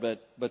dead,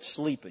 but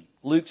sleeping."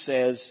 Luke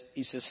says,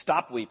 he says,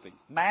 "Stop weeping."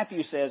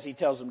 Matthew says, he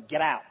tells them,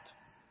 "Get out."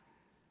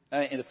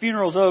 And the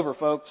funeral's over,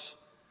 folks.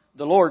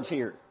 The Lord's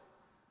here.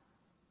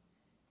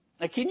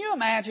 Now, can you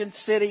imagine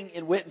sitting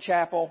in Witten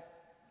Chapel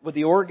with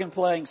the organ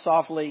playing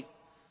softly,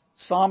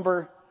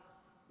 somber,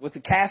 with the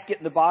casket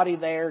and the body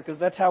there, because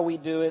that's how we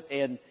do it,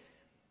 and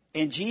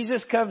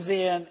Jesus comes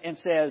in and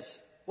says,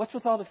 "What's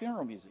with all the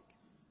funeral music?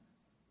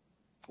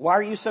 Why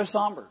are you so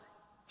somber?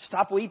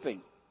 Stop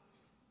weeping.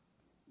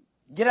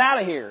 Get out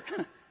of here."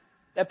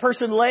 That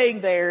person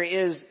laying there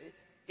is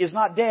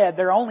not dead.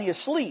 They're only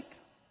asleep.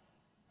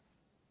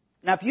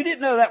 Now, if you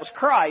didn't know that was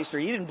Christ, or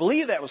you didn't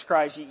believe that was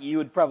Christ, you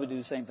would probably do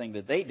the same thing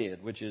that they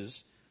did, which is,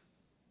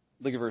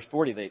 look at verse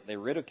 40, they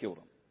ridiculed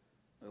him.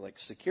 They're like,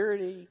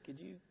 "Security, could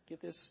you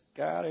get this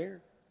guy out of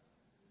here?"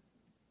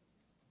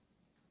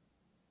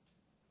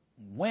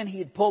 When he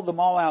had pulled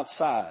them all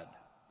outside,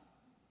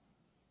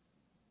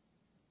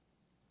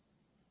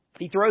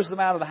 he throws them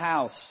out of the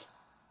house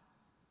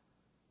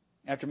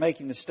after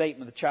making the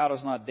statement, "The child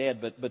is not dead,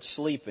 but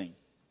sleeping."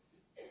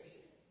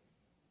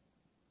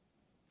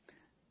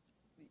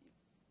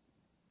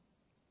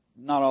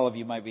 Not all of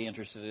you might be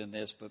interested in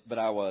this, but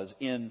I was.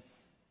 In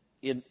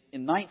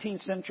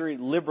 19th century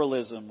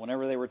liberalism,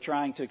 whenever they were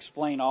trying to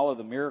explain all of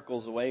the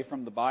miracles away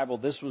from the Bible,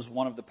 this was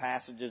one of the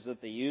passages that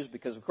they used,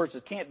 because of course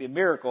it can't be a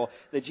miracle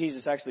that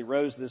Jesus actually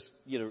rose this,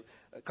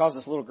 caused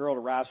this little girl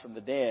to rise from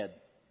the dead.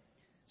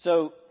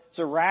 So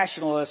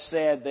rationalists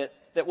said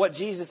that what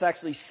Jesus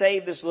actually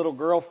saved this little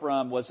girl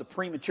from was a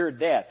premature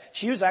death.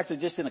 She was actually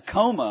just in a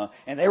coma,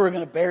 and they were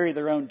going to bury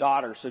their own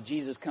daughter. So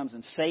Jesus comes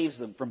and saves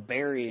them from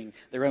burying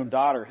their own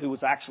daughter, who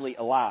was actually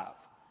alive.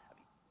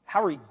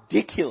 How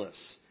ridiculous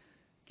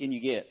can you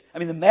get? I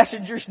mean, the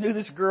messengers knew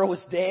this girl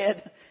was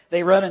dead.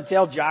 They run and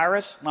tell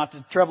Jairus not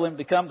to trouble him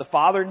to come. The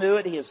father knew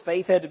it. His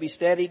faith had to be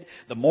steadied.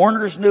 The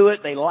mourners knew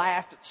it. They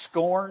laughed at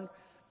scorn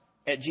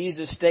at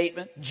Jesus'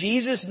 statement.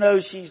 Jesus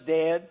knows she's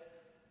dead.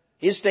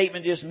 His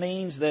statement just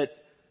means that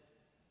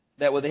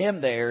with him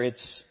there,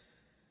 it's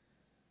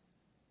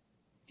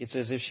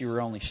as if she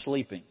were only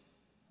sleeping.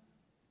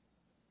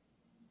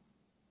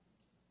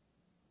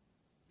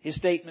 His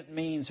statement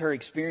means her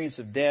experience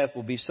of death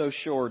will be so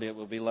short, it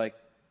will be like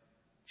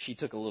she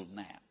took a little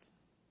nap.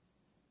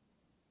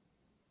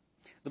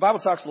 The Bible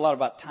talks a lot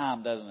about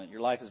time, doesn't it? Your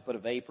life is but a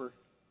vapor,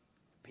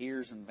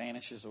 appears and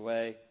vanishes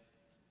away.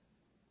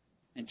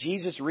 And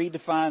Jesus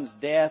redefines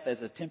death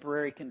as a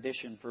temporary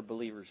condition for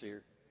believers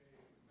here.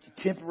 It's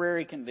a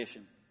temporary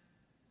condition.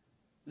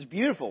 It's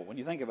beautiful when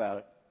you think about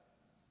it.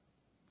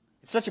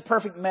 It's such a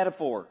perfect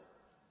metaphor.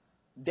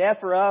 Death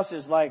for us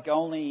is like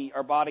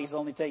our body's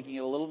only taking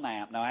a little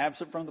nap. Now,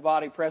 absent from the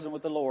body, present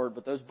with the Lord,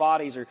 but those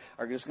bodies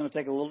are just going to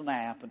take a little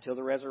nap until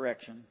the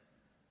resurrection.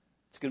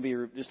 It's going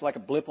to be just like a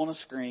blip on a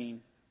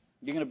screen.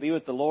 You're going to be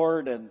with the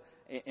Lord, and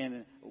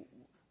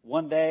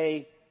one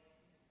day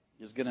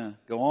is going to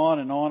go on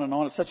and on and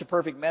on. It's such a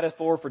perfect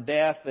metaphor for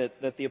death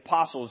that the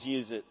apostles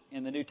use it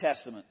in the New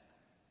Testament,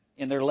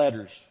 in their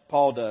letters.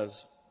 Paul does.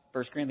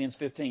 1 Corinthians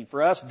 15.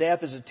 For us,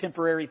 death is a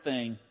temporary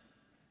thing.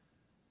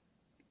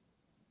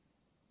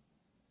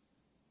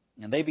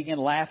 And they begin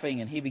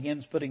laughing, and he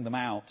begins putting them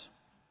out.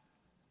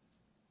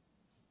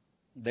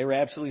 They were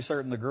absolutely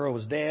certain the girl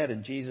was dead,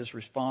 and Jesus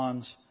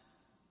responds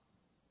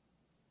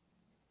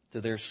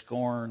to their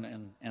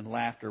scorn and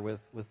laughter with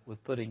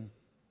putting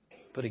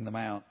them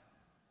out.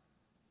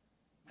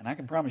 And I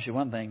can promise you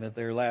one thing, that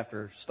their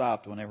laughter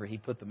stopped whenever he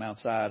put them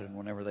outside and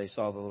whenever they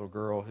saw the little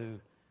girl who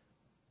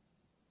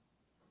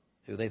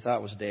they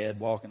thought was dead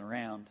walking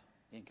around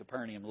in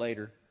Capernaum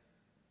later.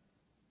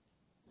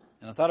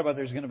 And I thought about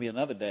there's going to be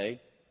another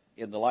day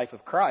in the life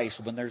of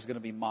Christ when there's going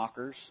to be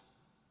mockers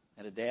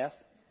at a death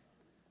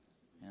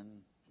and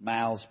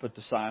mouths put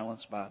to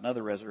silence by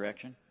another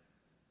resurrection.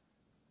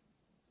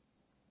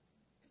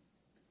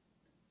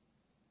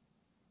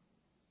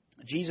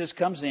 Jesus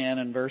comes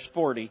in verse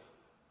 40.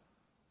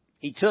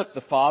 He took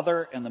the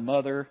father and the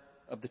mother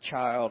of the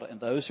child and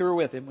those who were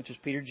with him, which is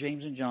Peter,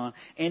 James, and John,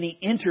 and he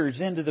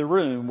enters into the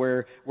room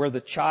where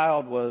the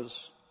child was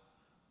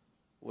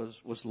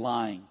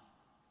lying.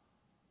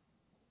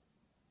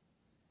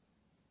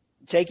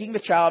 Taking the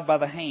child by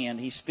the hand,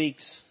 he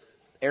speaks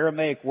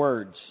Aramaic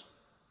words,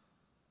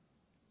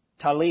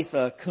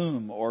 Talitha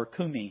kum, or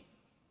kumi,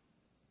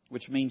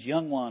 which means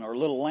young one or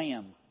little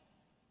lamb,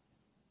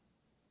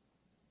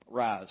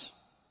 rise.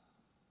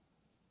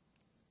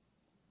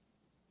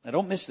 Now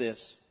don't miss this.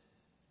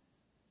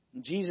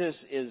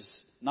 Jesus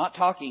is not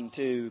talking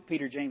to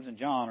Peter, James, and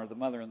John, or the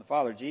mother and the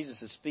father.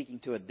 Jesus is speaking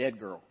to a dead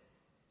girl.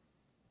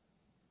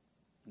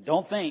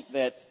 Don't think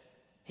that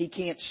he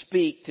can't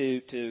speak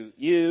to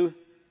you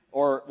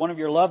or one of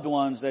your loved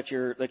ones that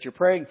you're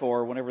praying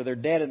for whenever they're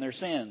dead in their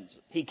sins.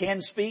 He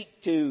can speak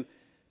to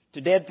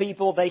dead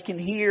people. They can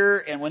hear,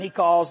 and when he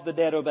calls, the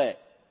dead obey.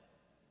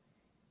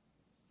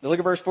 Now look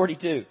at verse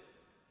 42.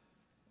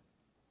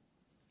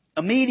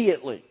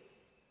 Immediately,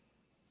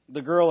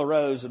 the girl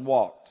arose and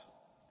walked,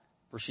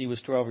 for she was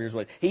 12 years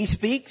old. He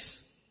speaks,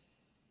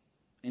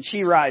 and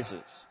she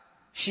rises.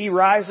 She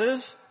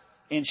rises,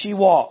 and she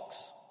walks.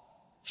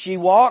 She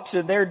walks,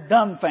 and they're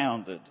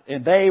dumbfounded,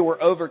 and they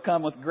were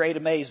overcome with great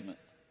amazement.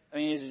 I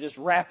mean, it's just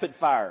rapid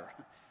fire.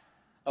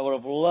 I would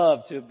have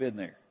loved to have been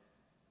there.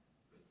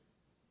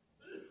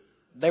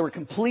 They were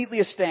completely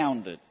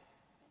astounded.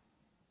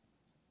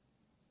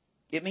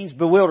 It means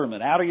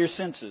bewilderment, out of your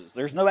senses.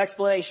 There's no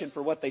explanation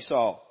for what they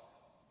saw.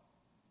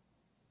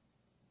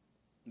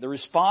 The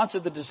response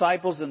of the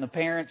disciples and the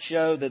parents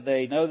show that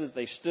they know that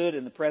they stood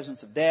in the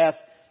presence of death,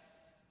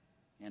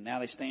 and now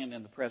they stand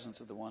in the presence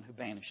of the one who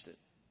banished it.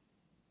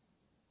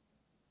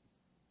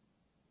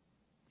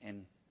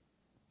 And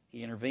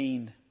he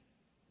intervened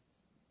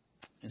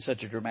in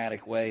such a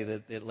dramatic way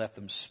that it left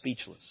them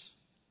speechless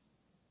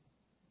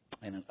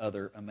and in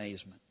utter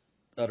amazement.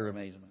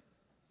 And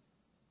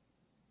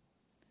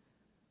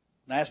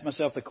I asked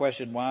myself the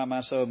question, why am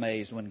I so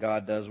amazed when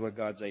God does what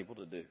God's able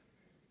to do?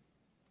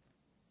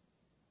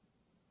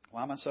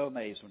 Why am I so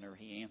amazed whenever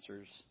he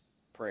answers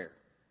prayer?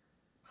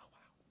 Oh,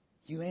 wow.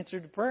 You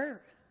answered the prayer.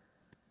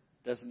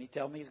 Doesn't he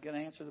tell me he's going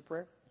to answer the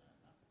prayer?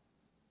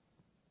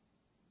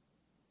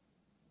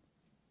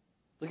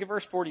 Look at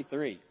verse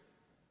 43.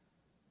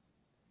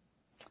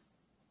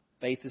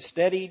 Faith is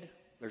steadied.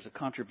 There's a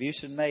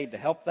contribution made to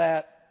help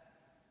that.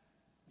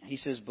 He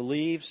says,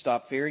 believe,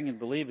 stop fearing and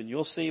believe, and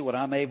you'll see what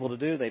I'm able to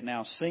do. They've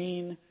now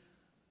seen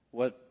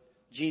what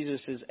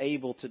Jesus is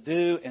able to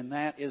do, and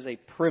that is a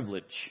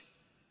privilege.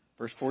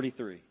 Verse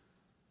 43.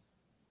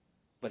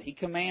 But he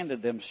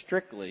commanded them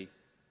strictly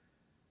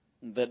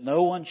that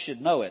no one should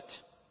know it,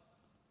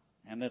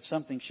 and that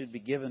something should be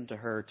given to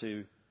her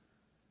to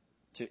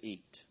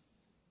eat.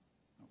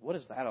 What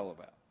is that all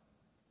about?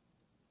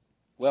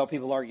 Well,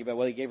 people argue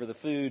about, he gave her the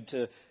food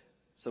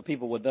so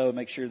people would know and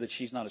make sure that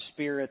she's not a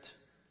spirit.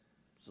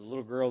 It's a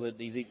little girl that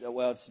he's eating.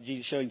 Well, it's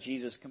Jesus showing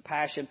Jesus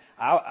compassion.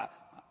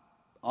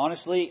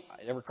 Honestly,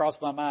 it never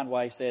crossed my mind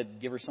why he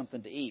said, give her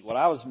something to eat. What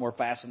I was more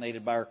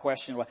fascinated by her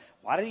question,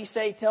 why did he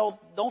say,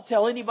 don't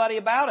tell anybody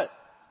about it?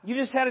 You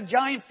just had a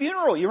giant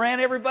funeral. You ran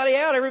everybody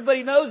out.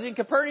 Everybody knows in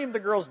Capernaum the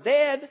girl's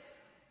dead.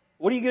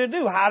 What are you going to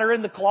do? Hide her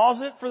in the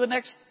closet for the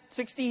next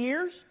 60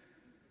 years?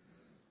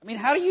 I mean,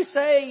 how do you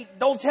say,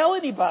 don't tell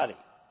anybody?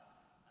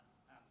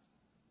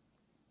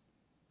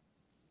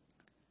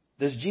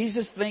 Does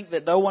Jesus think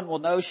that no one will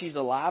know she's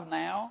alive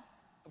now?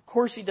 Of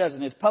course he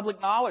doesn't. It's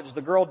public knowledge.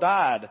 The girl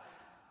died.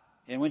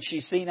 And when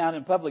she's seen out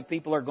in public,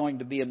 people are going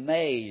to be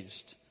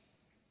amazed.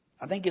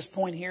 I think his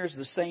point here is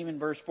the same in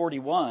verse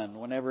 41,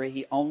 whenever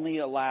he only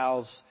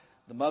allows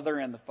the mother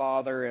and the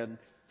father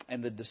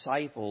and the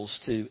disciples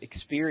to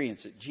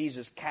experience it.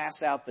 Jesus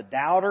casts out the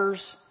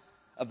doubters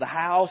of the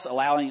house,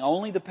 allowing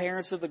only the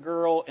parents of the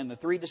girl and the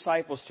three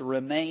disciples to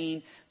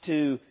remain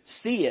to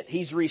see it.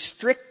 He's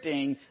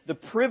restricting the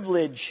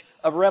privilege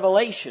of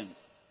revelation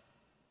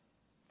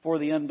for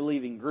the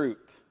unbelieving group.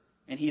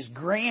 And he's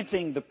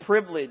granting the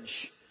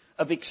privilege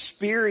of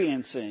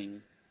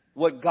experiencing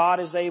what God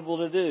is able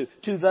to do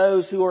to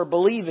those who are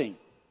believing.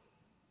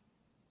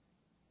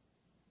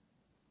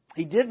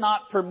 He did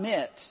not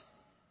permit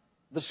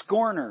the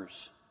scorners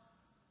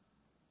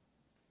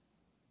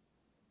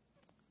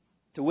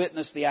to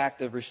witness the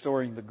act of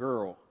restoring the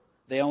girl.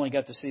 They only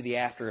got to see the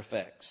after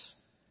effects,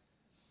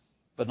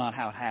 but not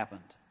how it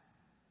happened.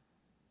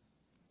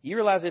 You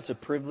realize it's a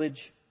privilege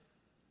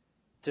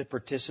to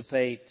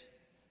participate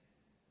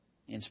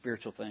in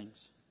spiritual things?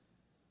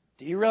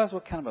 Do you realize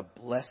what kind of a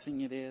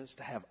blessing it is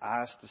to have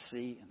eyes to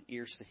see and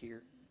ears to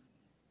hear?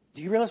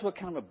 Do you realize what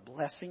kind of a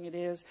blessing it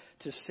is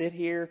to sit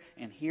here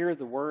and hear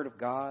the Word of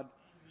God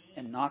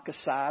and knock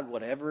aside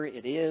whatever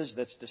it is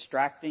that's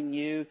distracting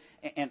you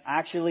and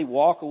actually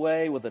walk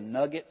away with a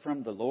nugget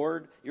from the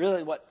Lord? You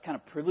realize what kind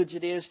of privilege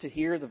it is to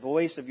hear the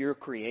voice of your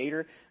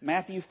Creator?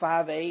 Matthew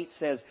 5:8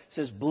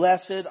 says,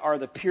 "Blessed are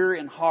the pure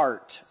in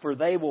heart, for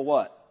they will"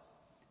 what?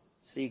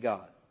 See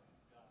God.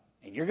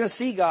 And you're going to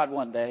see God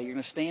one day. You're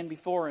going to stand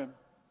before Him.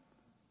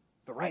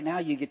 But right now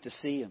you get to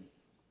see Him.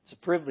 It's a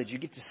privilege. You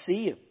get to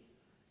see Him.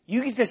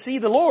 You get to see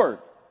the Lord.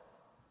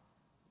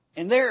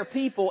 And there are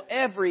people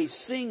every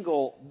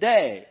single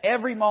day,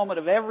 every moment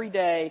of every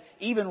day,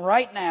 even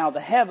right now,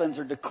 the heavens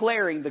are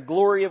declaring the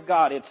glory of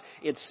God.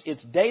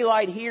 It's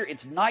daylight here,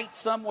 it's night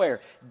somewhere.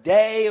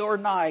 Day or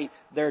night,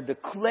 they're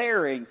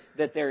declaring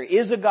that there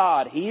is a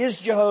God. He is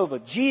Jehovah.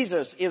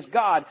 Jesus is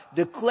God,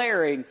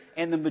 declaring,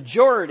 and the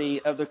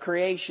majority of the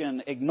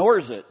creation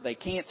ignores it. They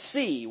can't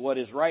see what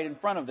is right in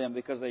front of them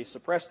because they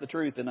suppress the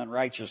truth in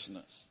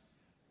unrighteousness.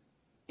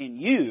 And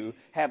you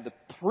have the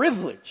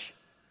privilege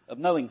of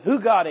knowing who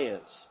God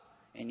is,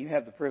 and you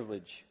have the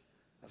privilege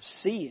of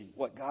seeing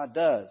what God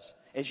does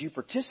as you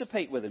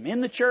participate with Him in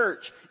the church,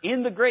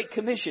 in the Great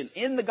Commission,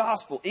 in the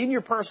gospel, in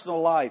your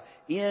personal life,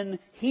 in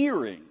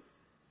hearing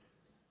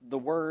the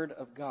Word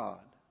of God.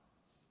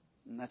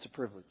 And that's a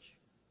privilege.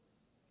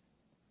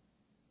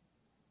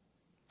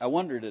 I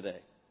wonder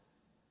today,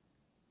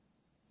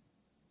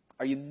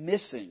 are you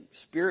missing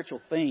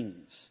spiritual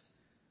things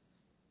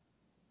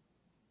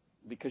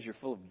because you're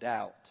full of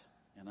doubt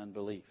and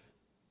unbelief?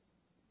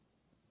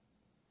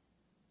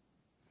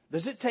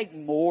 Does it take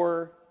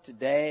more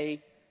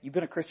today? You've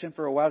been a Christian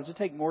for a while. Does it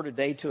take more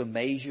today to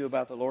amaze you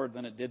about the Lord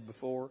than it did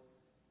before?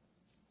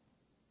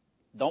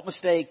 Don't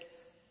mistake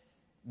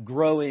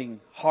growing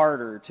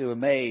harder to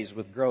amaze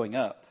with growing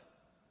up.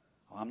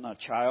 Oh, I'm not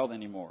a child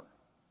anymore.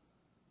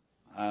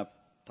 I've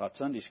taught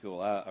Sunday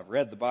school. I've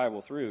read the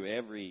Bible through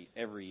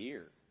every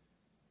year.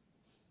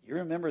 You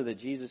remember that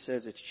Jesus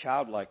says it's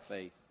childlike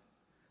faith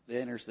that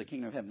enters the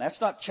kingdom of heaven.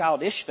 That's not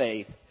childish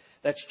faith.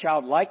 That's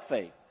childlike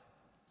faith.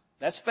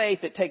 That's faith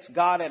that takes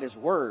God at His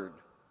word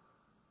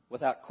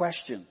without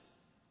question.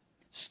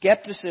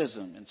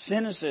 Skepticism and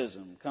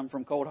cynicism come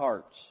from cold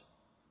hearts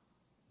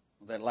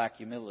that lack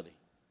humility.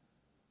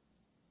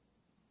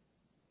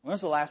 When was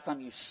the last time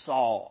you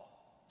saw,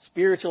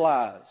 spiritual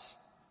eyes,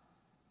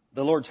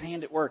 the Lord's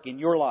hand at work in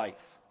your life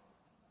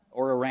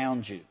or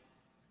around you?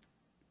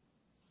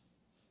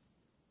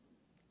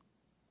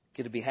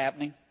 Could it be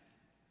happening?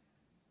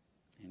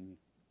 And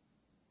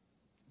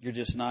you're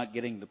just not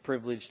getting the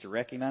privilege to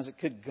recognize it?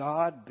 Could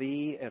God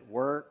be at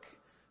work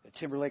at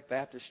Timberlake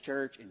Baptist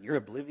Church and you're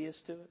oblivious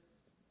to it?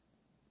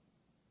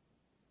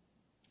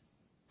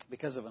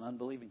 Because of an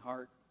unbelieving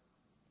heart?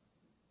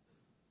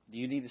 Do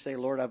you need to say,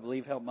 Lord, I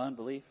believe, help my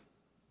unbelief?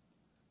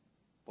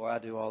 Boy, I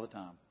do all the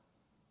time.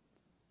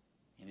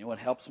 And you know what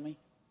helps me?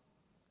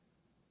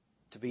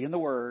 To be in the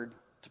Word,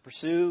 to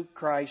pursue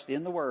Christ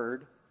in the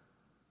Word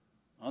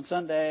on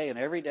Sunday and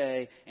every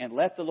day, and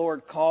let the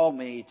Lord call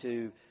me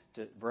to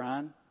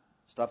Brian,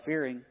 stop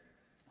fearing,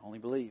 only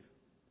believe.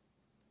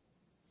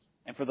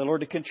 And for the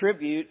Lord to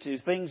contribute to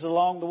things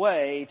along the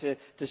way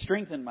to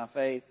strengthen my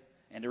faith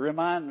and to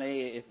remind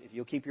me, if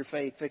you'll keep your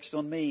faith fixed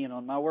on me and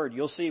on my word,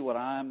 you'll see what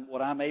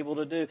I'm able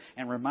to do,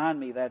 and remind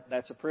me that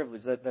that's a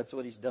privilege. That's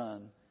what He's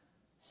done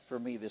for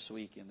me this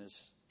week in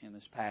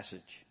this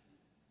passage.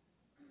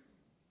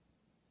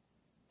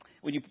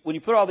 When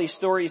you put all these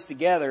stories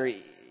together,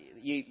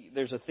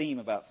 there's a theme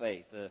about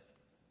faith.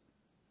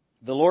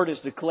 The Lord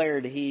has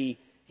declared He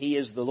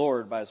is the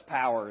Lord by His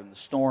power and the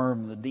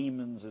storm, the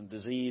demons and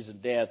disease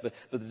and death. But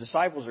the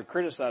disciples are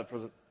criticized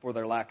for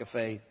their lack of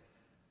faith.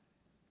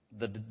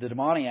 The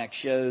demoniac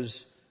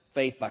shows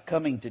faith by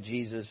coming to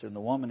Jesus, and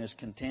the woman is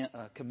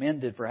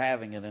commended for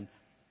having it,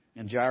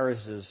 and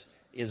Jairus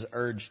is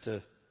urged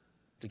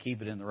to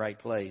keep it in the right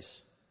place.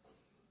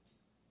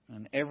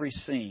 And every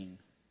scene,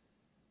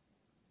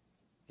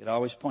 it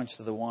always points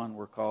to the one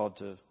we're called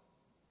to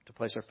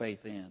place our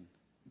faith in,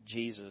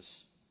 Jesus,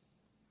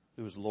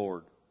 who is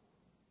Lord.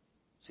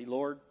 Is He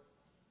Lord?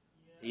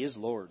 Yeah. He is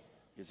Lord.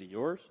 Is He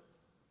yours?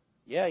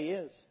 Yeah, He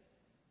is.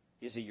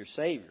 Is He your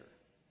Savior?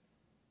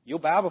 You'll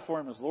bow before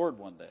Him as Lord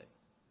one day.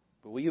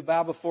 But will you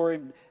bow before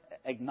Him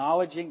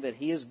acknowledging that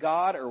He is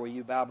God, or will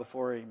you bow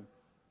before Him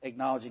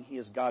acknowledging He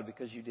is God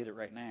because you did it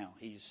right now?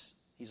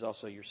 He's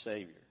also your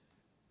Savior.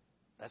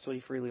 That's what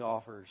He freely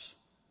offers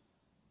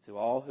to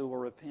all who will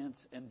repent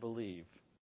and believe.